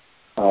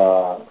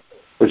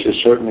 which is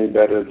certainly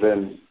better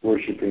than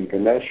worshiping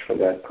Ganesh for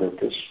that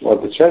purpose.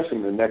 Well, it says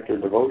in the Nectar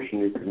Devotion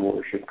you can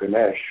worship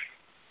Ganesh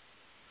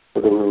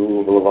for the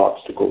removal of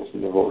obstacles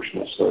in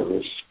devotional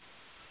service.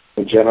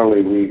 But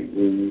generally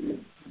we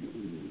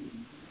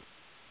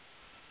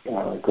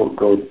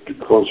go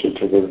closer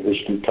to the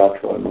Vishnu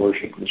Tattva and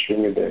worship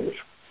Nrsingadev.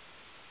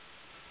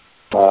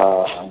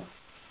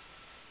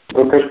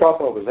 Because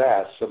Prabhupada was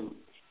asked,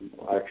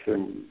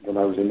 actually when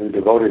I was a new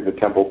devotee, the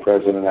temple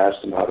president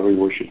asked him, how do we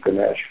worship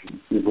Ganesh?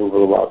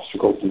 Removal of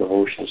obstacles in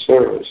devotional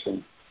service.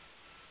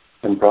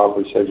 And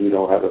Prabhupada said, you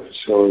don't have a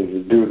facility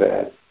to do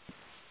that.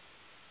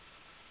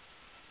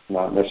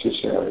 Not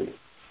necessary.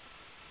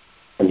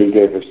 And he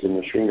gave us the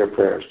Nrsinga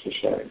prayers to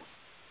say.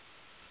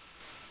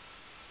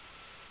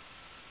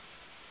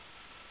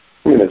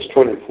 I mean, there's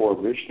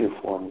 24 Vishnu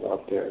forms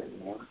out there,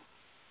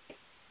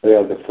 They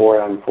have the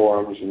 4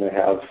 forms, and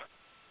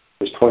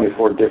there's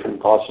 24 different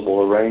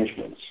possible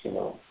arrangements,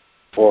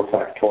 4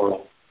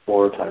 factorial,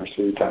 4 times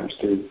 3 times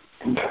 2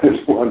 times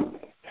 1,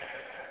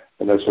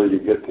 and that's where you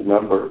get the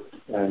number.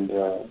 And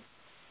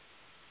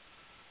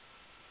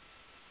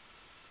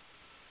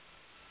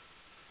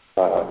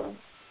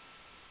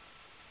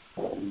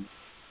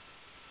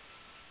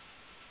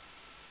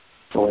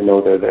so we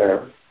know they're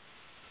there.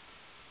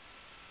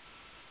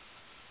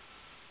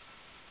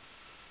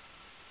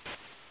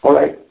 All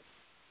right.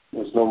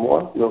 Let's there's no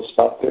more, we'll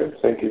stop there.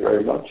 Thank you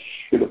very much.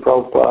 Srila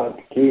Prabhupada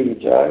Ki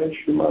Jai,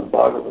 Srimad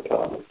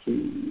Bhagavatam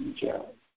Ki Jai.